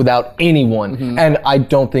do this without anyone, and I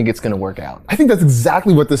don't think it's going to work out. I think that's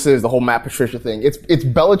exactly what this is, the whole Matt Patricia thing. It's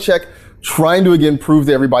Belichick trying to, again, prove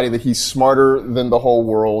to everybody that he's smarter than the whole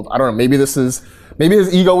world. I don't know, maybe his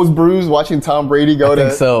ego was bruised watching Tom Brady go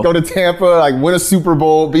to Tampa, like win a Super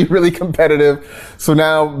Bowl, be really competitive. So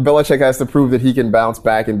now Belichick has to prove that he can bounce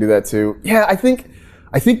back and do that too. Yeah, I think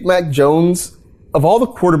Mac Jones, of all the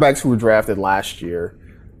quarterbacks who were drafted last year,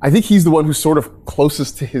 I think he's the one who's sort of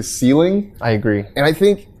closest to his ceiling. I agree. And I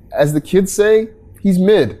think, as the kids say, he's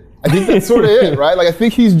mid. I think that's sort of it, right? Like, I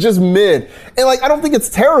think he's just mid. And, like, I don't think it's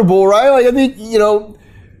terrible, right? Like, I think,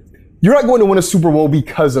 you're not going to win a Super Bowl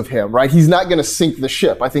because of him, right? He's not going to sink the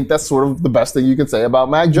ship. I think that's sort of the best thing you can say about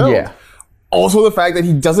Mac Jones. Yeah. Also, the fact that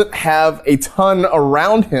he doesn't have a ton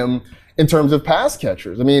around him in terms of pass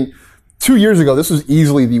catchers. I mean, 2 years ago, this was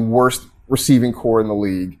easily the worst receiving core in the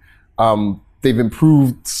league. They've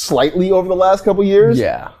improved slightly over the last couple years.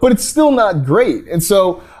 Yeah. But it's still not great. And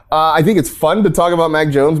so I think it's fun to talk about Mac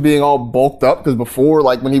Jones being all bulked up, because before,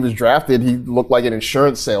 like when he was drafted, he looked like an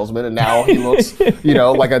insurance salesman, and now he looks,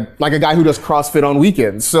 like a guy who does CrossFit on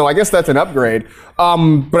weekends. So I guess that's an upgrade.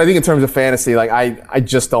 But I think in terms of fantasy, like I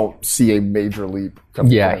just don't see a major leap.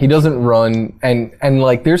 Yeah, he doesn't run, and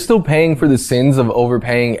like they're still paying for the sins of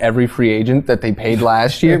overpaying every free agent that they paid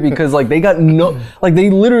last year, because like they traded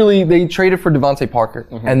for Devontae Parker,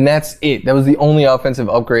 and that's it. That was the only offensive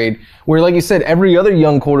upgrade. Where, like you said, every other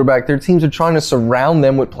young quarterback, their teams are trying to surround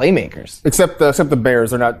them with playmakers. Except the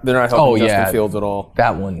Bears, they're not helping Justin Fields at all.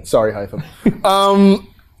 That one. Sorry, Hytham.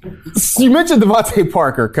 You mentioned Devontae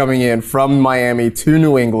Parker coming in from Miami to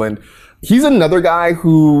New England. He's another guy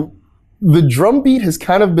who the drumbeat has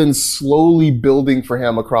kind of been slowly building for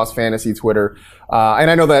him across fantasy Twitter. And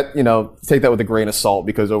I know that, take that with a grain of salt,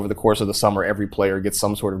 because over the course of the summer, every player gets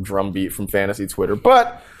some sort of drumbeat from fantasy Twitter.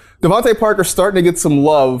 But Devontae Parker's starting to get some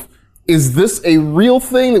love. Is this a real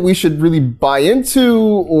thing that we should really buy into,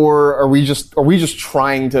 or are we just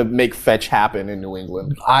trying to make fetch happen in New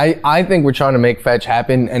England? I think we're trying to make fetch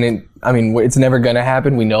happen, and it's never going to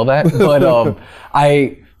happen. We know that. But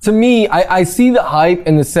to me, I see the hype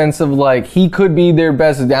in the sense of like he could be their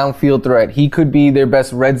best downfield threat. He could be their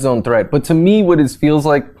best red zone threat. But to me, what it feels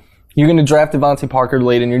like, you're going to draft Devontae Parker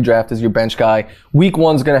late in your draft as your bench guy. Week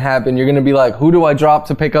 1's going to happen. You're going to be like, who do I drop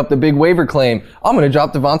to pick up the big waiver claim? I'm going to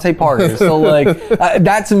drop Devontae Parker. So like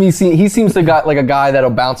that to me, he seems to got like a guy that'll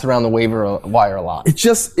bounce around the waiver wire a lot.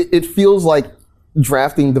 It feels like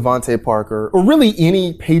drafting Devontae Parker, or really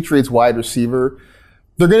any Patriots wide receiver,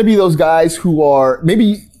 they're going to be those guys who are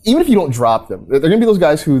maybe, even if you don't drop them, they're going to be those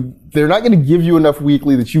guys who they're not going to give you enough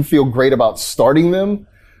weekly that you feel great about starting them,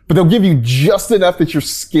 but they'll give you just enough that you're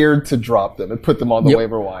scared to drop them and put them on the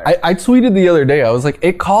waiver wire. I tweeted the other day, I was like,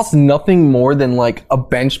 it costs nothing more than like a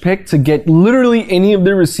bench pick to get literally any of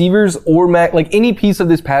their receivers or like any piece of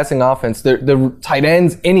this passing offense, the tight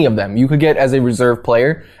ends, any of them, you could get as a reserve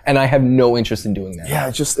player, and I have no interest in doing that. Yeah,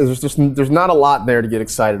 there's not a lot there to get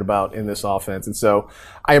excited about in this offense, and so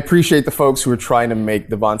I appreciate the folks who are trying to make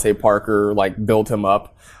Devontae Parker, like, build him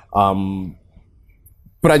up.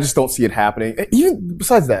 But I just don't see it happening. Even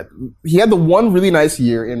besides that, he had the one really nice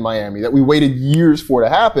year in Miami that we waited years for to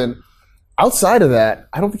happen. Outside of that,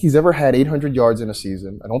 I don't think he's ever had 800 yards in a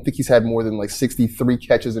season. I don't think he's had more than like 63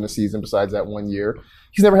 catches in a season besides that one year.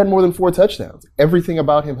 He's never had more than 4 touchdowns. Everything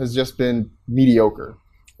about him has just been mediocre.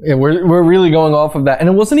 Yeah, we're really going off of that. And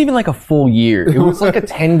it wasn't even like a full year. It was like a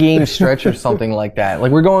 10-game stretch or something like that.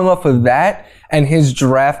 Like, we're going off of that and his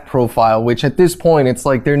draft profile, which at this point, it's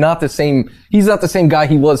like they're not the same. He's not the same guy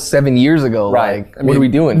he was 7 years ago. Right. Like, what are we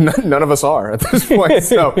doing? None of us are at this point.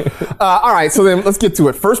 So, all right. So then let's get to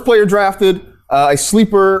it. First player drafted, a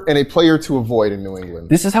sleeper, and a player to avoid in New England.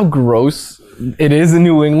 This is how gross it is in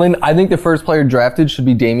New England. I think the first player drafted should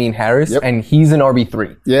be Damian Harris, and he's an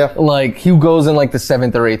RB3. Yeah. Like, he goes in like the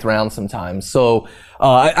 7th or 8th round sometimes. So,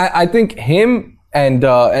 I think him and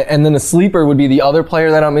then a sleeper would be the other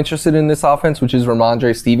player that I'm interested in this offense, which is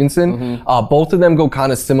Ramondre Stevenson. Both of them go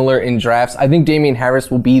kind of similar in drafts. I think Damian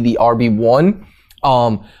Harris will be the RB1.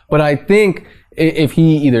 But I think if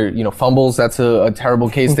he either, fumbles, that's a terrible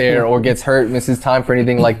case there, or gets hurt, misses time for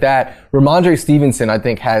anything like that, Ramondre Stevenson, I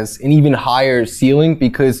think, has an even higher ceiling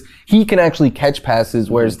because he can actually catch passes,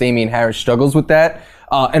 whereas Damian Harris struggles with that.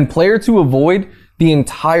 And player to avoid, the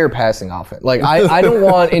entire passing offense. Like, I don't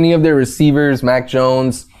want any of their receivers, Mac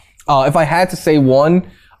Jones. If I had to say one,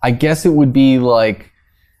 I guess it would be like,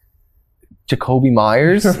 Jacoby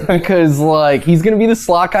Myers, because like he's going to be the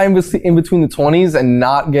slot guy in between the 20s and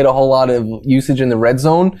not get a whole lot of usage in the red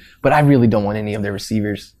zone. But I really don't want any of their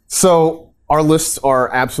receivers. So our lists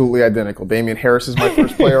are absolutely identical. Damian Harris is my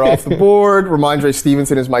first player off the board. Ramondre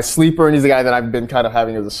Stevenson is my sleeper, and he's the guy that I've been kind of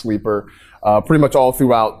having as a sleeper pretty much all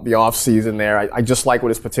throughout the offseason there. I just like what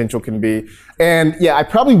his potential can be. And yeah, I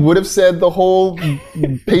probably would have said the whole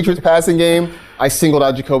Patriots passing game. I singled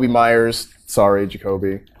out Jacoby Myers. Sorry,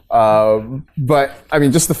 Jacoby. But I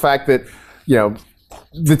mean, just the fact that, you know,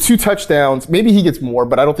 the 2 touchdowns, maybe he gets more,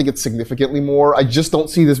 but I don't think it's significantly more. I just don't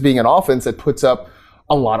see this being an offense that puts up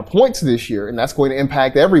a lot of points this year, and that's going to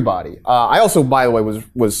impact everybody. I also, by the way,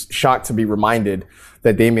 was shocked to be reminded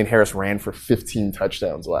that Damian Harris ran for 15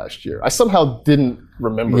 touchdowns last year. I somehow didn't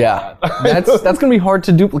remember that. that's going to be hard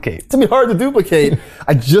to duplicate. It's going to be hard to duplicate.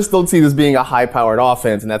 I just don't see this being a high-powered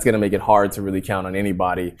offense, and that's going to make it hard to really count on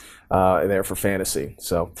anybody there for fantasy.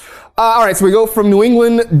 So, all right, so we go from New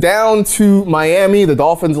England down to Miami. The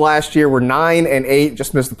Dolphins last year were 9-8,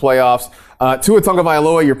 just missed the playoffs. Tua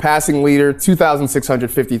Tagovailoa, your passing leader,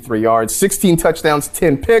 2,653 yards, 16 touchdowns,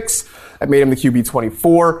 10 picks. That made him the QB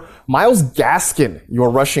 24. Myles Gaskin,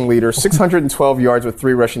 your rushing leader, 612 yards with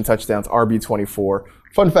 3 rushing touchdowns, RB 24.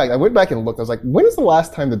 Fun fact, I went back and looked. I was like, when is the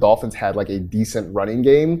last time the Dolphins had like a decent running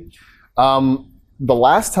game? The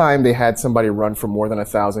last time they had somebody run for more than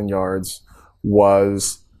 1,000 yards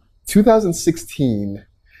was 2016,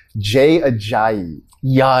 Jay Ajayi.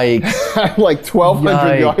 Yikes. Like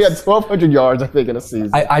 1,200 yards. He had 1,200 yards, I think, in a season.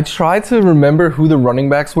 I tried to remember who the running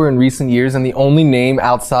backs were in recent years, and the only name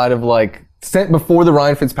outside of like before the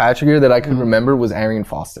Ryan Fitzpatrick year that I could remember was Arian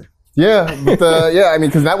Foster. Yeah, but I mean,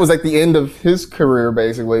 because that was like the end of his career,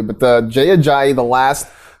 basically. But Jay Ajayi, the last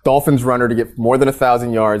Dolphins runner to get more than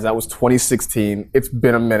 1,000 yards, that was 2016. It's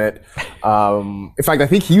been a minute. In fact, I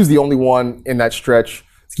think he was the only one in that stretch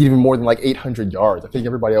to get even more than like 800 yards. I think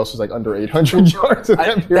everybody else was like under 800 yards in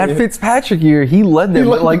that period. That Fitzpatrick year, he led them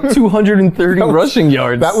with like 230 rushing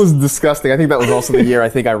yards. That was disgusting. I think that was also the year I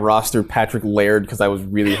think I rostered Patrick Laird because I was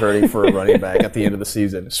really hurting for a running back at the end of the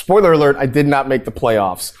season. Spoiler alert, I did not make the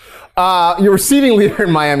playoffs. Your receiving leader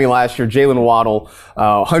in Miami last year, Jalen Waddle,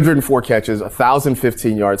 104 catches,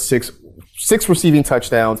 1,015 yards, six receiving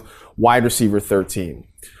touchdowns, wide receiver 13.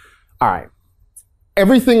 All right.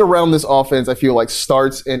 Everything around this offense, I feel like,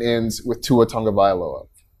 starts and ends with Tua Tagovailoa.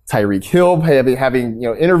 Tyreek Hill having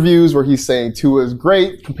interviews where he's saying Tua is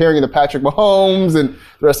great, comparing him to Patrick Mahomes, and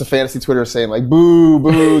the rest of fantasy Twitter is saying like boo,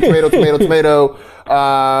 boo, tomato, tomato, tomato,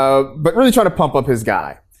 but really trying to pump up his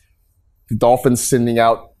guy. The Dolphins sending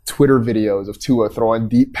out Twitter videos of Tua throwing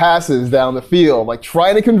deep passes down the field, like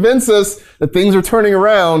trying to convince us that things are turning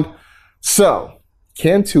around. So,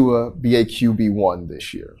 can Tua be a QB1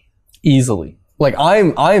 this year? Easily. Like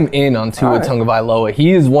I'm in on Tua Tagovailoa.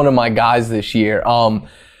 He is one of my guys this year.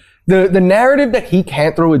 The narrative that he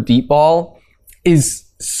can't throw a deep ball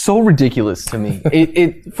is so ridiculous to me.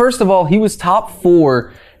 First of all, he was top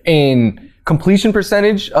 4 in completion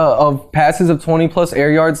percentage of passes of 20 plus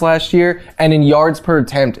air yards last year, and in yards per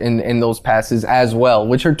attempt in those passes as well,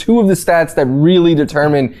 which are 2 of the stats that really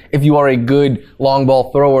determine if you are a good long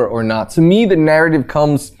ball thrower or not. To me, the narrative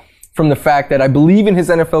comes from the fact that I believe in his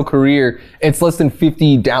NFL career, it's less than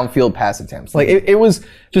 50 downfield pass attempts. Like it was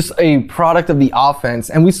just a product of the offense.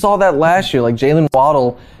 And we saw that last year, like Jalen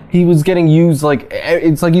Waddle, he was getting used like,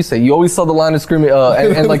 it's like you say, you always saw the line of scrimmage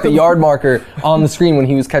and like the yard marker on the screen when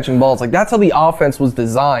he was catching balls. Like that's how the offense was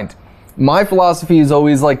designed. My philosophy is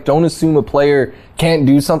always like, don't assume a player can't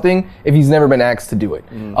do something if he's never been asked to do it.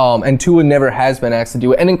 And Tua never has been asked to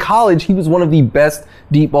do it. And in college, he was one of the best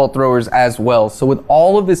deep ball throwers as well. So with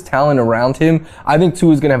all of this talent around him, I think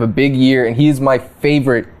Tua is going to have a big year, and he is my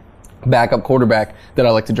favorite backup quarterback that I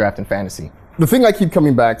like to draft in fantasy. The thing I keep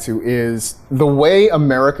coming back to is the way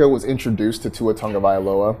America was introduced to Tua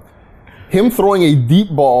Tagovailoa. Him throwing a deep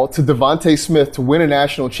ball to Devontae Smith to win a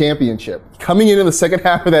national championship, coming in the second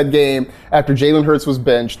half of that game after Jalen Hurts was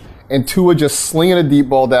benched, and Tua just slinging a deep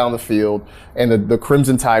ball down the field, and the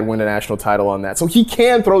Crimson Tide win a national title on that. So he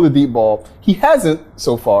can throw the deep ball. He hasn't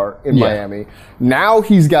so far in Miami. Now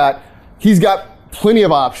he's got plenty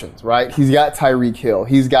of options, right? He's got Tyreek Hill.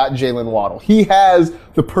 He's got Jalen Waddle. He has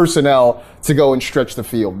the personnel to go and stretch the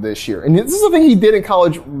field this year. And this is something he did in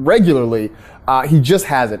college regularly. He just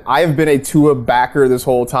hasn't. I have been a Tua backer this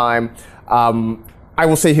whole time. I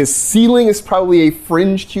will say his ceiling is probably a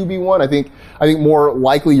fringe QB1. I think more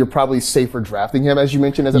likely you're probably safer drafting him, as you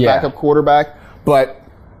mentioned, as a backup quarterback. But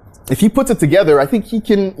if he puts it together, I think he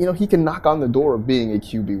can knock on the door of being a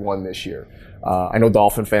QB1 this year. I know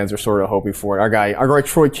Dolphin fans are sort of hoping for it. Our guy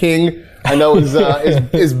Troy King, I know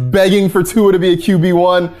is begging for Tua to be a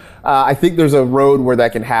QB1. I think there's a road where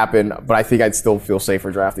that can happen, but I think I'd still feel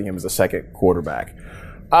safer drafting him as a second quarterback.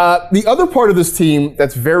 The other part of this team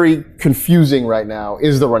that's very confusing right now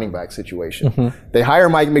is the running back situation. Mm-hmm. They hire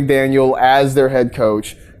Mike McDaniel as their head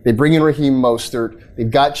coach. They bring in Raheem Mostert. They've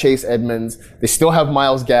got Chase Edmonds. They still have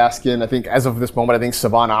Myles Gaskin. I think as of this moment, I think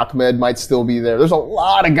Savon Ahmed might still be there. There's a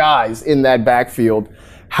lot of guys in that backfield.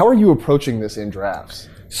 How are you approaching this in drafts?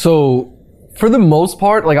 So for the most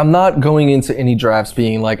part, like I'm not going into any drafts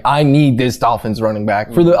being like, I need this Dolphins running back.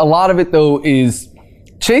 A lot of it though is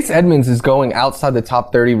Chase Edmonds is going outside the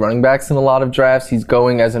top 30 running backs in a lot of drafts. He's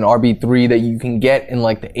going as an RB3 that you can get in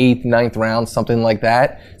like the 8th, 9th round, something like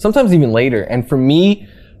that. Sometimes even later. And for me,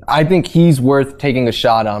 I think he's worth taking a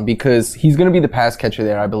shot on because he's going to be the pass catcher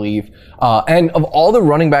there, I believe. And of all the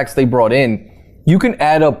running backs they brought in, you can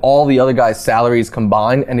add up all the other guys' salaries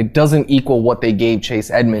combined, and it doesn't equal what they gave Chase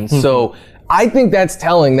Edmonds. Mm-hmm. So I think that's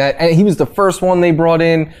telling that, and he was the first one they brought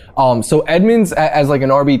in. So Edmonds as like an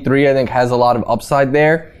RB3, I think has a lot of upside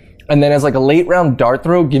there. And then as like a late round dart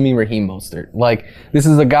throw, give me Raheem Mostert. Like this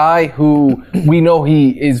is a guy who we know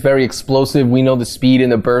he is very explosive. We know the speed and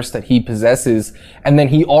the burst that he possesses. And then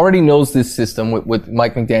he already knows this system with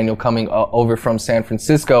Mike McDaniel coming over from San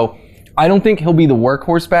Francisco. I don't think he'll be the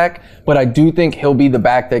workhorse back, but I do think he'll be the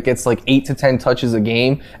back that gets like 8 to 10 touches a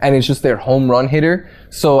game and it's just their home run hitter.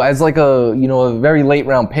 So as like a very late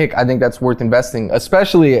round pick, I think that's worth investing,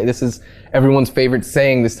 especially this is everyone's favorite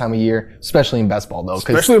saying this time of year, especially in best ball though.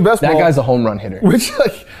 Especially in best ball. That guy's a home run hitter. Which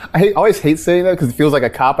I always hate saying that because it feels like a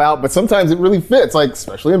cop out, but sometimes it really fits, like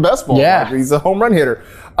especially in best ball. Yeah. Like, he's a home run hitter.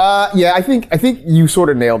 I think you sort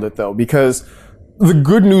of nailed it though, because the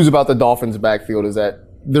good news about the Dolphins backfield is that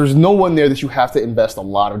there's no one there that you have to invest a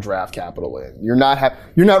lot of draft capital in. You're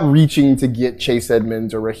not reaching to get Chase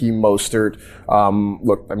Edmonds or Raheem Mostert.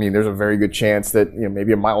 Look, I mean, there's a very good chance that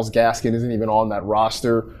maybe a Myles Gaskin isn't even on that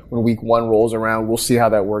roster when week 1 rolls around. We'll see how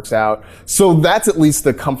that works out. So that's at least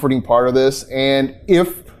the comforting part of this. And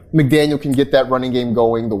if McDaniel can get that running game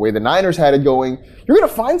going the way the Niners had it going, you're going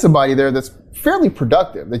to find somebody there that's fairly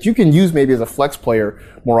productive that you can use maybe as a flex player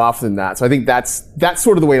more often than that. So I think that's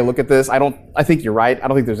sort of the way to look at this. I think you're right. I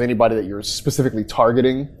don't think there's anybody that you're specifically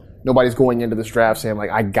targeting. Nobody's going into this draft saying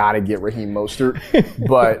like, I got to get Raheem Mostert.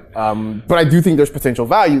 but I do think there's potential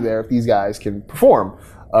value there if these guys can perform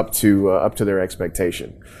up to their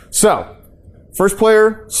expectation. So first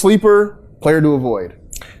player, sleeper, player to avoid.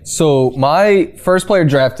 So my first player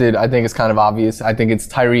drafted, I think is kind of obvious. I think it's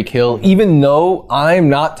Tyreek Hill. Even though I'm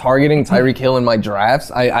not targeting Tyreek Hill in my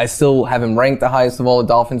drafts, I still have him ranked the highest of all the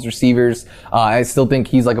Dolphins receivers. I still think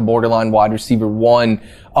he's like a borderline wide receiver 1.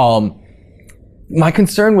 My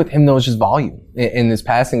concern with him though is just volume in this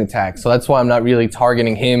passing attack. So that's why I'm not really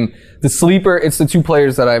targeting him. The sleeper, it's the 2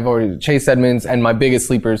 players that I've already, Chase Edmonds, and my biggest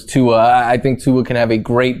sleeper is Tua. I think Tua can have a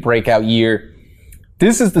great breakout year.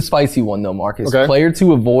 This is the spicy one though, Marcus. Okay. Player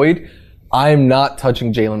to avoid. I am not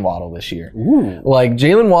touching Jalen Waddle this year. Ooh. Like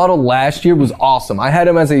Jalen Waddle last year was awesome. I had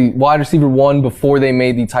him as a wide receiver 1 before they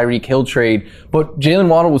made the Tyreek Hill trade. But Jalen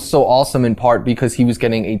Waddle was so awesome in part because he was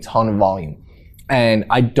getting a ton of volume. And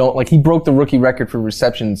he broke the rookie record for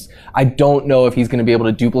receptions. I don't know if he's going to be able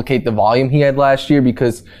to duplicate the volume he had last year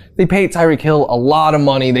because they paid Tyreek Hill a lot of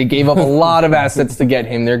money. They gave up a lot of assets to get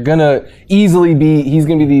him. They're going to he's going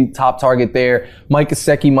to be the top target there. Mike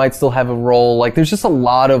Gesicki might still have a role. Like there's just a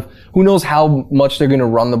lot of, who knows how much they're going to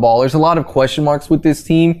run the ball. There's a lot of question marks with this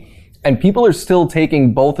team. And people are still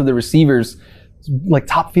taking both of the receivers like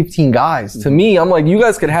top 15 guys. To me, I'm like, you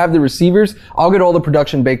guys could have the receivers. I'll get all the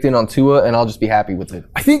production baked in on Tua and I'll just be happy with it.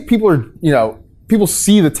 I think people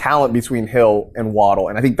see the talent between Hill and Waddle,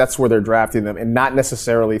 and I think that's where they're drafting them and not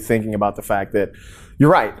necessarily thinking about the fact that you're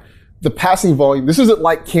right. The passing volume, this isn't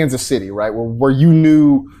like Kansas City, right? Where you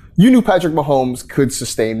knew Patrick Mahomes could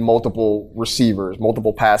sustain multiple receivers,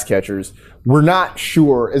 multiple pass catchers. We're not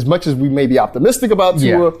sure, as much as we may be optimistic about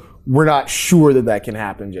Tua, we're not sure that can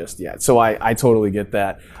happen just yet. So I totally get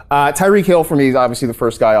that. Tyreek Hill for me is obviously the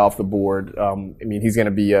first guy off the board. I mean, he's going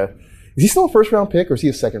to be is he still a first round pick or is he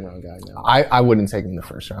a second round guy now? I wouldn't take him in the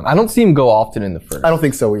first round. I don't see him go often in the first. I don't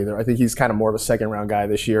think so either. I think he's kind of more of a second round guy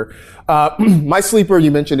this year. My sleeper,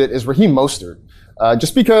 you mentioned it, is Raheem Mostert.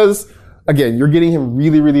 Just because, again, you're getting him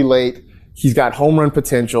really, really late. He's got home run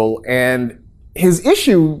potential, and his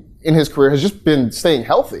issue in his career has just been staying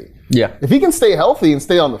healthy. Yeah. If he can stay healthy and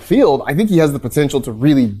stay on the field, I think he has the potential to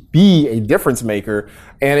really be a difference maker.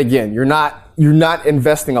 And again, you're not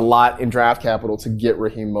investing a lot in draft capital to get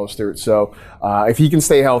Raheem Mostert. So if he can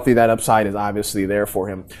stay healthy, that upside is obviously there for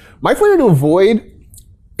him. My player to avoid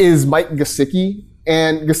is Mike Gesicki.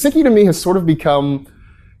 And Gesicki to me has sort of become,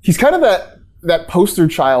 he's kind of that poster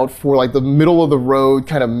child for like the middle of the road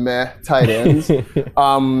kind of meh tight ends.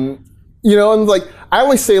 And like, I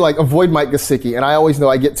always say like avoid Mike Gesicki, and I always know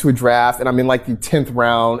I get to a draft and I'm in like the 10th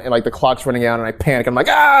round and like the clock's running out and I panic. I'm like,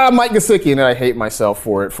 Mike Gesicki, and then I hate myself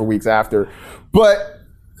for it for weeks after. But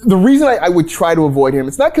the reason I would try to avoid him,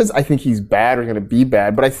 it's not because I think he's bad or going to be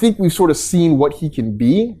bad, but I think we've sort of seen what he can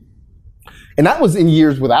be. And that was in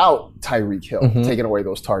years without Tyreek Hill taking away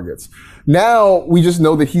those targets. Now we just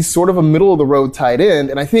know that he's sort of a middle of the road tight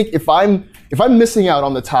end. And I think if I'm missing out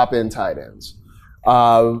on the top end tight ends,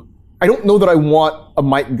 I don't know that I want a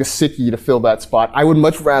Mike Gesicki to fill that spot. I would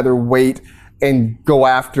much rather wait and go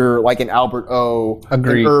after like an Albert O, an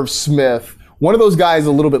Irv Smith, one of those guys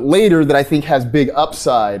a little bit later that I think has big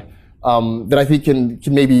upside, that I think can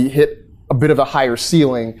maybe hit a bit of a higher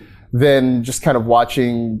ceiling than just kind of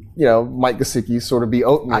watching, Mike Gesicki sort of be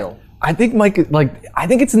oatmeal. I think I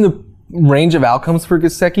think it's in the range of outcomes for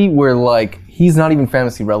Gesicki where like he's not even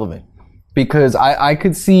fantasy relevant. Because I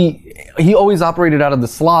could see he always operated out of the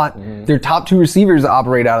slot. Their top two receivers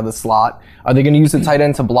operate out of the slot. Are they going to use the tight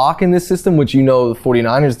end to block in this system, which the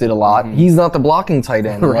 49ers did a lot? He's not the blocking tight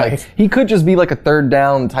end. Right. Like, he could just be like a third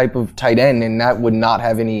down type of tight end, and that would not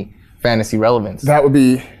have any fantasy relevance. That would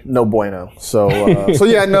be no bueno. So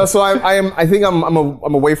I think I'm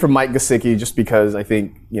away from Mike Gesicki just because I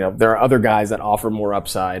think there are other guys that offer more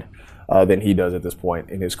upside than he does at this point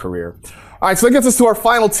in his career. All right, so that gets us to our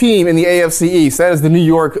final team in the AFC East. That is the New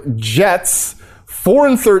York Jets,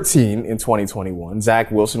 4-13 in 2021. Zach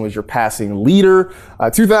Wilson was your passing leader,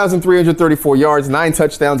 2,334 yards, 9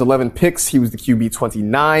 touchdowns, 11 picks. He was the QB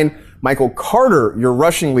 29. Michael Carter, your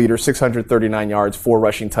rushing leader, 639 yards, 4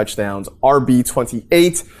 rushing touchdowns, RB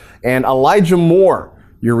 28. And Elijah Moore,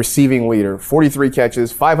 your receiving leader, 43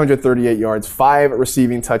 catches, 538 yards, 5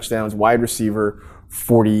 receiving touchdowns, wide receiver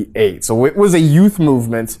 48. So it was a youth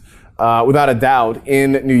movement, without a doubt,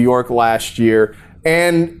 in New York last year.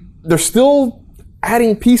 And they're still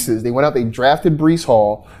adding pieces. They went out, they drafted Breece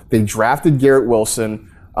Hall, they drafted Garrett Wilson,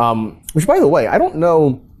 which, by the way, I don't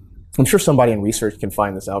know, I'm sure somebody in research can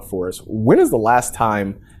find this out for us. When is the last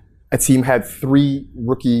time a team had 3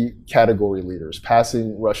 rookie category leaders,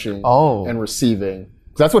 passing, rushing, and receiving?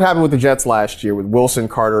 Because that's what happened with the Jets last year with Wilson,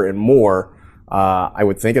 Carter, and Moore. I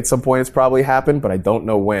would think at some point it's probably happened, but I don't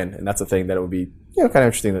know when. And that's a thing that it would be kind of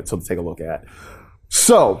interesting to take a look at.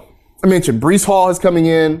 So, I mentioned Breece Hall is coming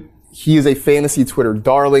in. He is a fantasy Twitter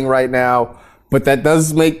darling right now. But that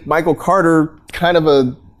does make Michael Carter kind of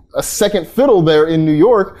a second fiddle there in New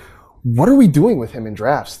York. What are we doing with him in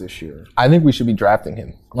drafts this year? I think we should be drafting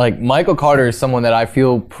him. Like, Michael Carter is someone that I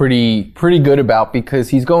feel pretty good about because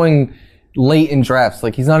he's going late in drafts.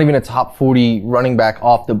 Like, he's not even a top 40 running back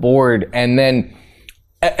off the board. And then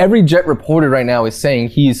every Jet reporter right now is saying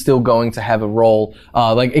he is still going to have a role.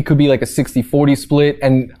 Like, it could be like a 60-40 split.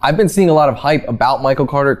 And I've been seeing a lot of hype about Michael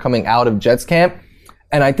Carter coming out of Jets camp.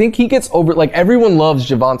 And I think he gets over, like, everyone loves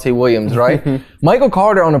Javonte Williams, right? Michael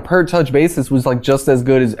Carter on a per touch basis was like just as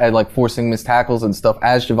good at like forcing missed tackles and stuff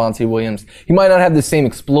as Javonte Williams. He might not have the same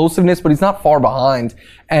explosiveness, but he's not far behind.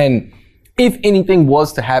 And if anything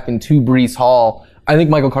was to happen to Breece Hall, I think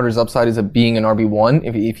Michael Carter's upside is being an RB1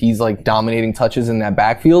 if he's like dominating touches in that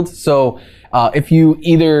backfield. So if you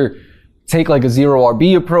either take like a 0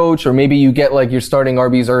 RB approach, or maybe you get like your starting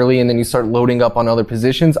RBs early and then you start loading up on other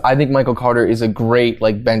positions, I think Michael Carter is a great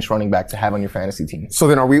like bench running back to have on your fantasy team. So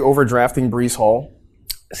then are we overdrafting Breece Hall?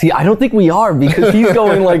 See, I don't think we are because he's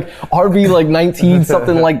going like RB like 19,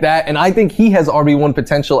 something like that. And I think he has RB1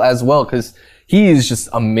 potential as well because he is just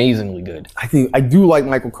amazingly good. I do like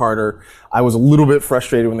Michael Carter. I was a little bit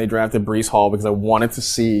frustrated when they drafted Breece Hall because I wanted to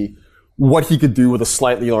see what he could do with a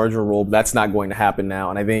slightly larger role, but that's not going to happen now.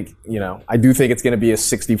 And I think, I do think it's going to be a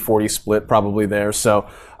 60-40 split probably there. So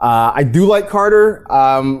I do like Carter.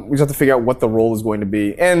 We just have to figure out what the role is going to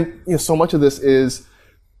be. And so much of this is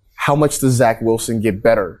how much does Zach Wilson get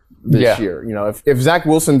better this year? If Zach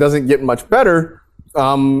Wilson doesn't get much better,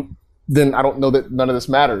 then I don't know that none of this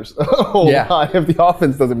matters a whole lot if the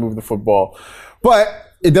offense doesn't move the football. But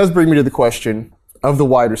it does bring me to the question of the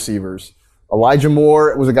wide receivers. Elijah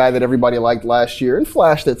Moore was a guy that everybody liked last year and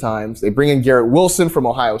flashed at times. They bring in Garrett Wilson from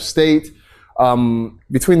Ohio State.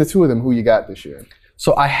 Between the two of them, who you got this year?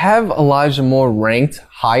 So I have Elijah Moore ranked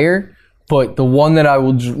higher, But the one that I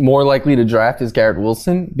will more likely to draft is Garrett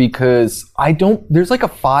Wilson, because there's like a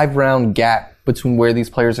 5-round gap between where these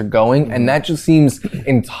players are going, and that just seems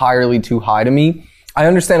entirely too high to me. I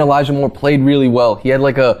understand Elijah Moore played really well. He had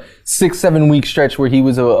like a 6-7 week stretch where he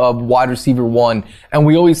was a wide receiver 1. And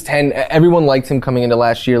we always everyone liked him coming into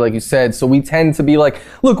last year, like you said. So we tend to be like,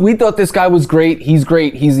 look, we thought this guy was great. He's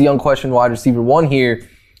great. He's the unquestioned wide receiver 1 here.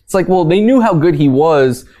 It's like, well, they knew how good he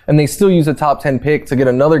was, and they still use a top 10 pick to get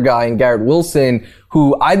another guy in Garrett Wilson,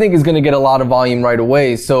 who I think is going to get a lot of volume right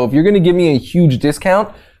away. So if you're going to give me a huge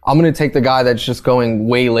discount, I'm going to take the guy that's just going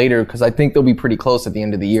way later, because I think they'll be pretty close at the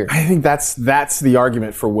end of the year. I think that's the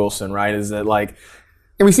argument for Wilson, right? Is that like,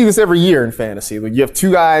 and we see this every year in fantasy. Like, you have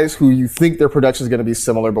two guys who you think their production is going to be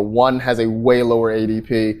similar, but one has a way lower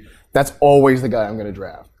ADP. That's always the guy I'm going to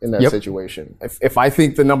draft in that situation. If I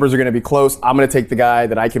think the numbers are going to be close, I'm going to take the guy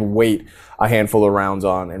that I can wait a handful of rounds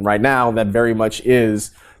on. And right now, that very much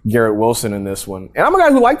is Garrett Wilson in this one. And I'm a guy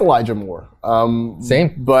who liked Elijah Moore.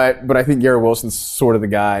 Same. But I think Garrett Wilson's sort of the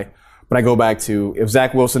guy. But I go back to, if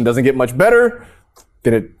Zach Wilson doesn't get much better,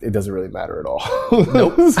 then it doesn't really matter at all.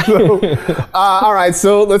 Nope. All right,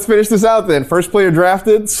 so let's finish this out then. First player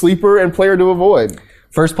drafted, sleeper, and player to avoid.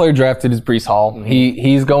 First player drafted is Breece Hall. Mm-hmm.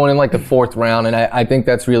 He's going in like the 4th round, and I think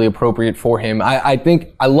that's really appropriate for him. I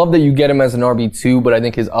love that you get him as an RB2, but I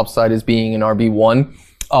think his upside is being an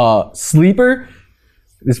RB1. Sleeper,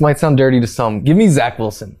 this might sound dirty to some. Give me Zach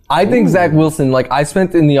Wilson. I think Zach Wilson, like, I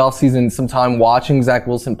spent in the offseason some time watching Zach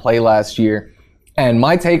Wilson play last year, and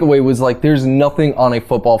my takeaway was like, there's nothing on a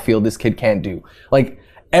football field this kid can't do. Like,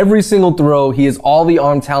 every single throw, he has all the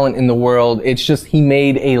arm talent in the world. It's just he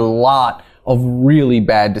made a lot of really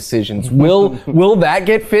bad decisions. Will that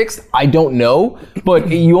get fixed? I don't know, but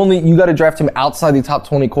you got to draft him outside the top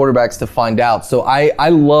 20 quarterbacks to find out. So I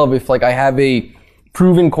love if like I have a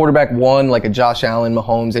proven quarterback 1, like a Josh Allen,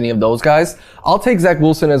 Mahomes, any of those guys. I'll take Zach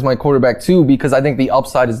Wilson as my quarterback 2, because I think the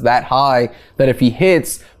upside is that high that if he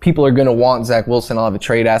hits, people are going to want Zach Wilson. I'll have a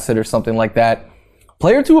trade asset or something like that.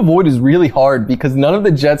 Player to avoid is really hard because none of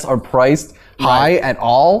the Jets are priced high at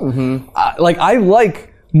all. Mm-hmm. I like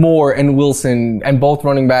Moore and Wilson and both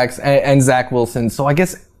running backs and Zach Wilson. So I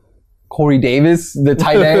guess Corey Davis, the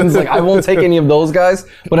tight ends, like I won't take any of those guys,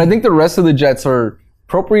 but I think the rest of the Jets are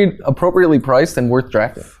appropriately priced and worth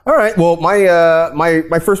drafting. All right. Well,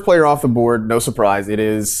 my first player off the board, no surprise,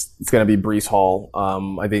 it's going to be Breece Hall.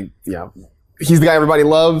 I think, he's the guy everybody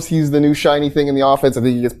loves. He's the new shiny thing in the offense. I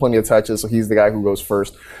think he gets plenty of touches, so he's the guy who goes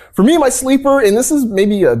first. For me, my sleeper, and this is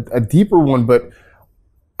maybe a deeper one, but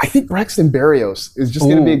I think Braxton Berrios is just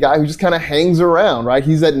going to be a guy who just kind of hangs around, right?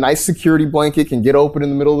 He's that nice security blanket, can get open in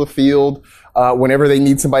the middle of the field whenever they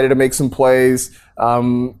need somebody to make some plays.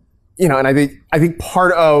 And I think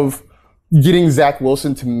part of getting Zach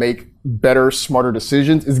Wilson to make better, smarter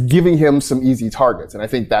decisions is giving him some easy targets. And I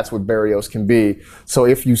think that's what Berrios can be. So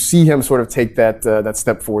if you see him sort of take that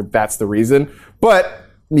step forward, that's the reason. But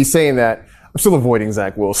me saying that, I'm still avoiding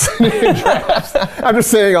Zach Wilson in drafts. I'm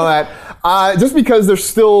just saying all that. Just because there's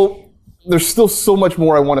still so much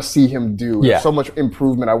more I want to see him do. There's so much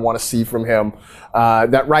improvement I want to see from him.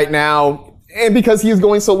 That right now, and because he is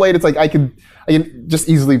going so late, it's like I can just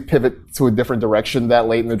easily pivot to a different direction that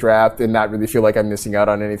late in the draft and not really feel like I'm missing out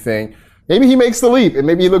on anything. Maybe he makes the leap, and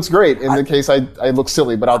maybe he looks great. In the case, I look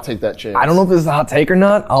silly, but I'll take that chance. I don't know if this is a hot take or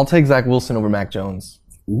not. I'll take Zach Wilson over Mac Jones.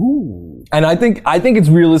 Ooh. And I think it's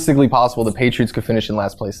realistically possible the Patriots could finish in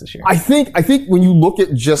last place this year. I think when you look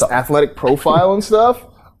at just athletic profile and stuff,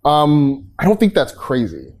 I don't think that's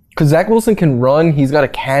crazy. Because Zach Wilson can run, he's got a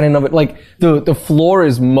cannon of it. Like the floor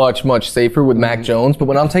is much, much safer with Mac Jones. But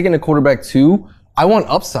when I'm taking a quarterback 2, I want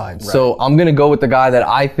upside. Right. So I'm gonna go with the guy that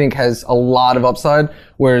I think has a lot of upside.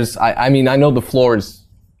 Whereas I know the floor is,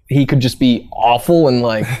 he could just be awful and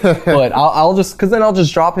but I'll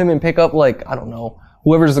just drop him and pick up I don't know,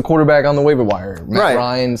 whoever's the quarterback on the waiver wire, Matt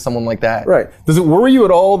Ryan, someone like that. Right. Does it worry you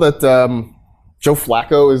at all that Joe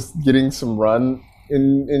Flacco is getting some run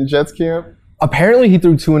in Jets camp? Apparently he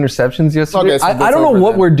threw 2 interceptions yesterday. Okay, so I don't know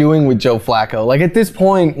what we're doing with Joe Flacco. At this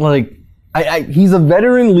point, he's a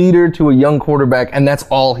veteran leader to a young quarterback, and that's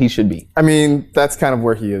all he should be. I mean, that's kind of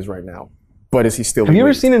where he is right now. But is he still elite? Have you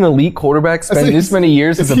ever seen an elite quarterback spend this many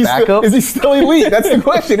years as a backup? Is he still elite? That's the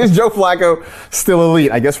question. Is Joe Flacco still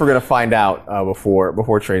elite? I guess we're going to find out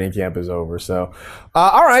before training camp is over. So,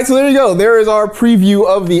 all right. So there you go. There is our preview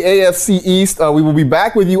of the AFC East. We will be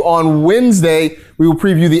back with you on Wednesday. We will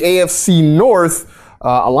preview the AFC North.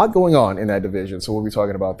 A lot going on in that division, so we'll be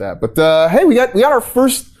talking about that. But hey, we got our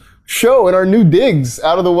first show and our new digs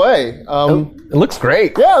out of the way. It looks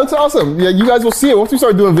great. Yeah, it looks awesome. Yeah, you guys will see it. Once we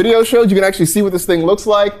start doing video shows, you can actually see what this thing looks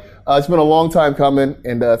like. It's been a long time coming,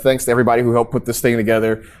 and thanks to everybody who helped put this thing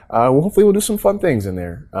together. Hopefully we'll do some fun things in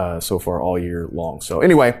there so far all year long. So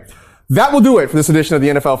anyway, that will do it for this edition of the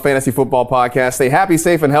NFL Fantasy Football Podcast. Stay happy,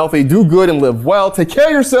 safe, and healthy. Do good and live well. Take care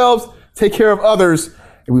of yourselves. Take care of others.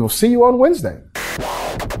 And we will see you on Wednesday.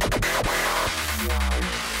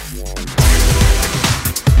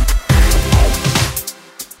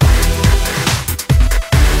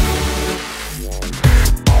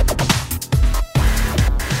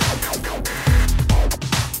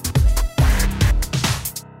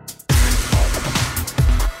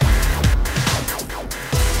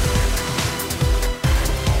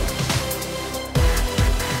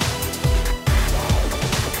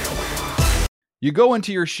 You go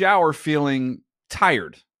into your shower feeling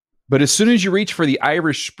tired, but as soon as you reach for the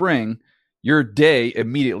Irish Spring, your day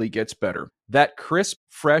immediately gets better. That crisp,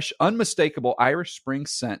 fresh, unmistakable Irish Spring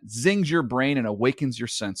scent zings your brain and awakens your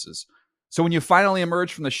senses. So when you finally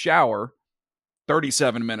emerge from the shower,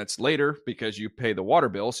 37 minutes later, because you pay the water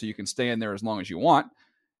bill so you can stay in there as long as you want,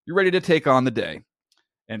 you're ready to take on the day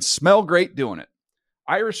and smell great doing it.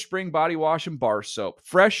 Irish Spring Body Wash and Bar Soap.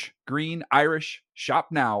 Fresh, green, Irish. Shop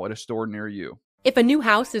now at a store near you. If a new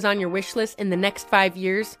house is on your wish list in the next 5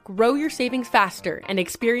 years, grow your savings faster and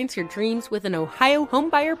experience your dreams with an Ohio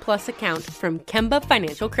Homebuyer Plus account from Kemba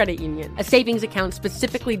Financial Credit Union. A savings account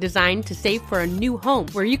specifically designed to save for a new home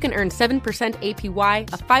where you can earn 7%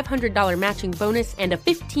 APY, a $500 matching bonus, and a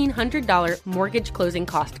 $1,500 mortgage closing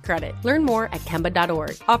cost credit. Learn more at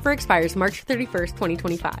Kemba.org. Offer expires March 31st,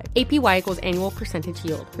 2025. APY equals annual percentage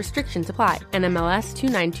yield. Restrictions apply. NMLS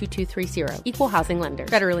 292230. Equal housing lender.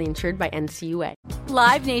 Federally insured by NCUA.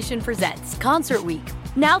 Live Nation presents Concert Week.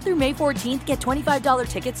 Now through May 14th, get $25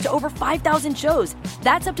 tickets to over 5,000 shows.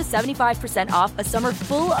 That's up to 75% off a summer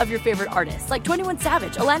full of your favorite artists like 21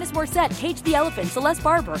 Savage, Alanis Morissette, Cage the Elephant, Celeste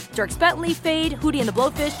Barber, Dierks Bentley, Fade, Hootie and the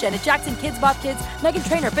Blowfish, Janet Jackson, Kids Bop Kids, Meghan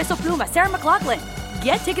Trainor, Bissell Pluma, Sarah McLachlan.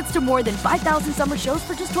 Get tickets to more than 5,000 summer shows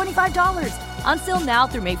for just $25. Until now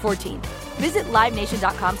through May 14th. Visit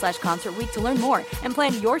LiveNation.com/Concert Week to learn more and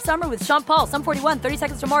plan your summer with Sean Paul, Sum 41, 30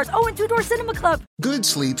 Seconds to Mars, and Two Door Cinema Club. Good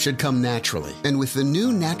sleep should come naturally, and with the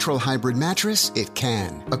new Natural Hybrid mattress, it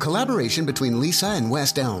can. A collaboration between Lisa and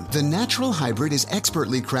West Elm, the Natural Hybrid is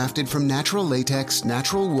expertly crafted from natural latex,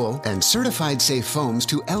 natural wool, and certified safe foams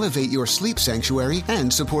to elevate your sleep sanctuary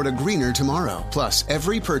and support a greener tomorrow. Plus,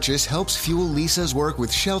 every purchase helps fuel Lisa's work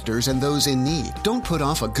with shelters and those in need. Don't put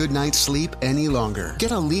off a good night's sleep any longer.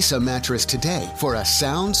 Get a Lisa mattress today for a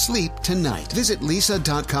sound sleep tonight. Visit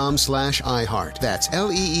lisa.com/iHeart. That's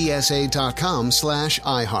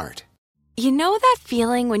LEESA.com/iHeart. You know that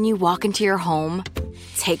feeling when you walk into your home,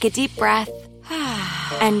 take a deep breath,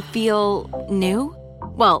 and feel new?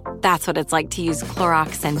 Well, that's what it's like to use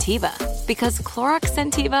Clorox Scentiva. Because Clorox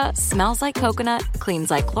Scentiva smells like coconut,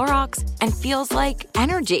 cleans like Clorox, and feels like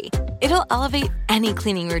energy. It'll elevate any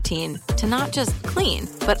cleaning routine to not just clean,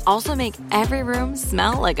 but also make every room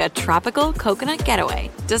smell like a tropical coconut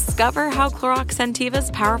getaway. Discover how Clorox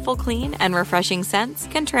Scentiva's powerful clean and refreshing scents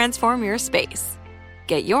can transform your space.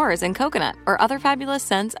 Get yours in coconut or other fabulous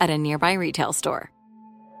scents at a nearby retail store.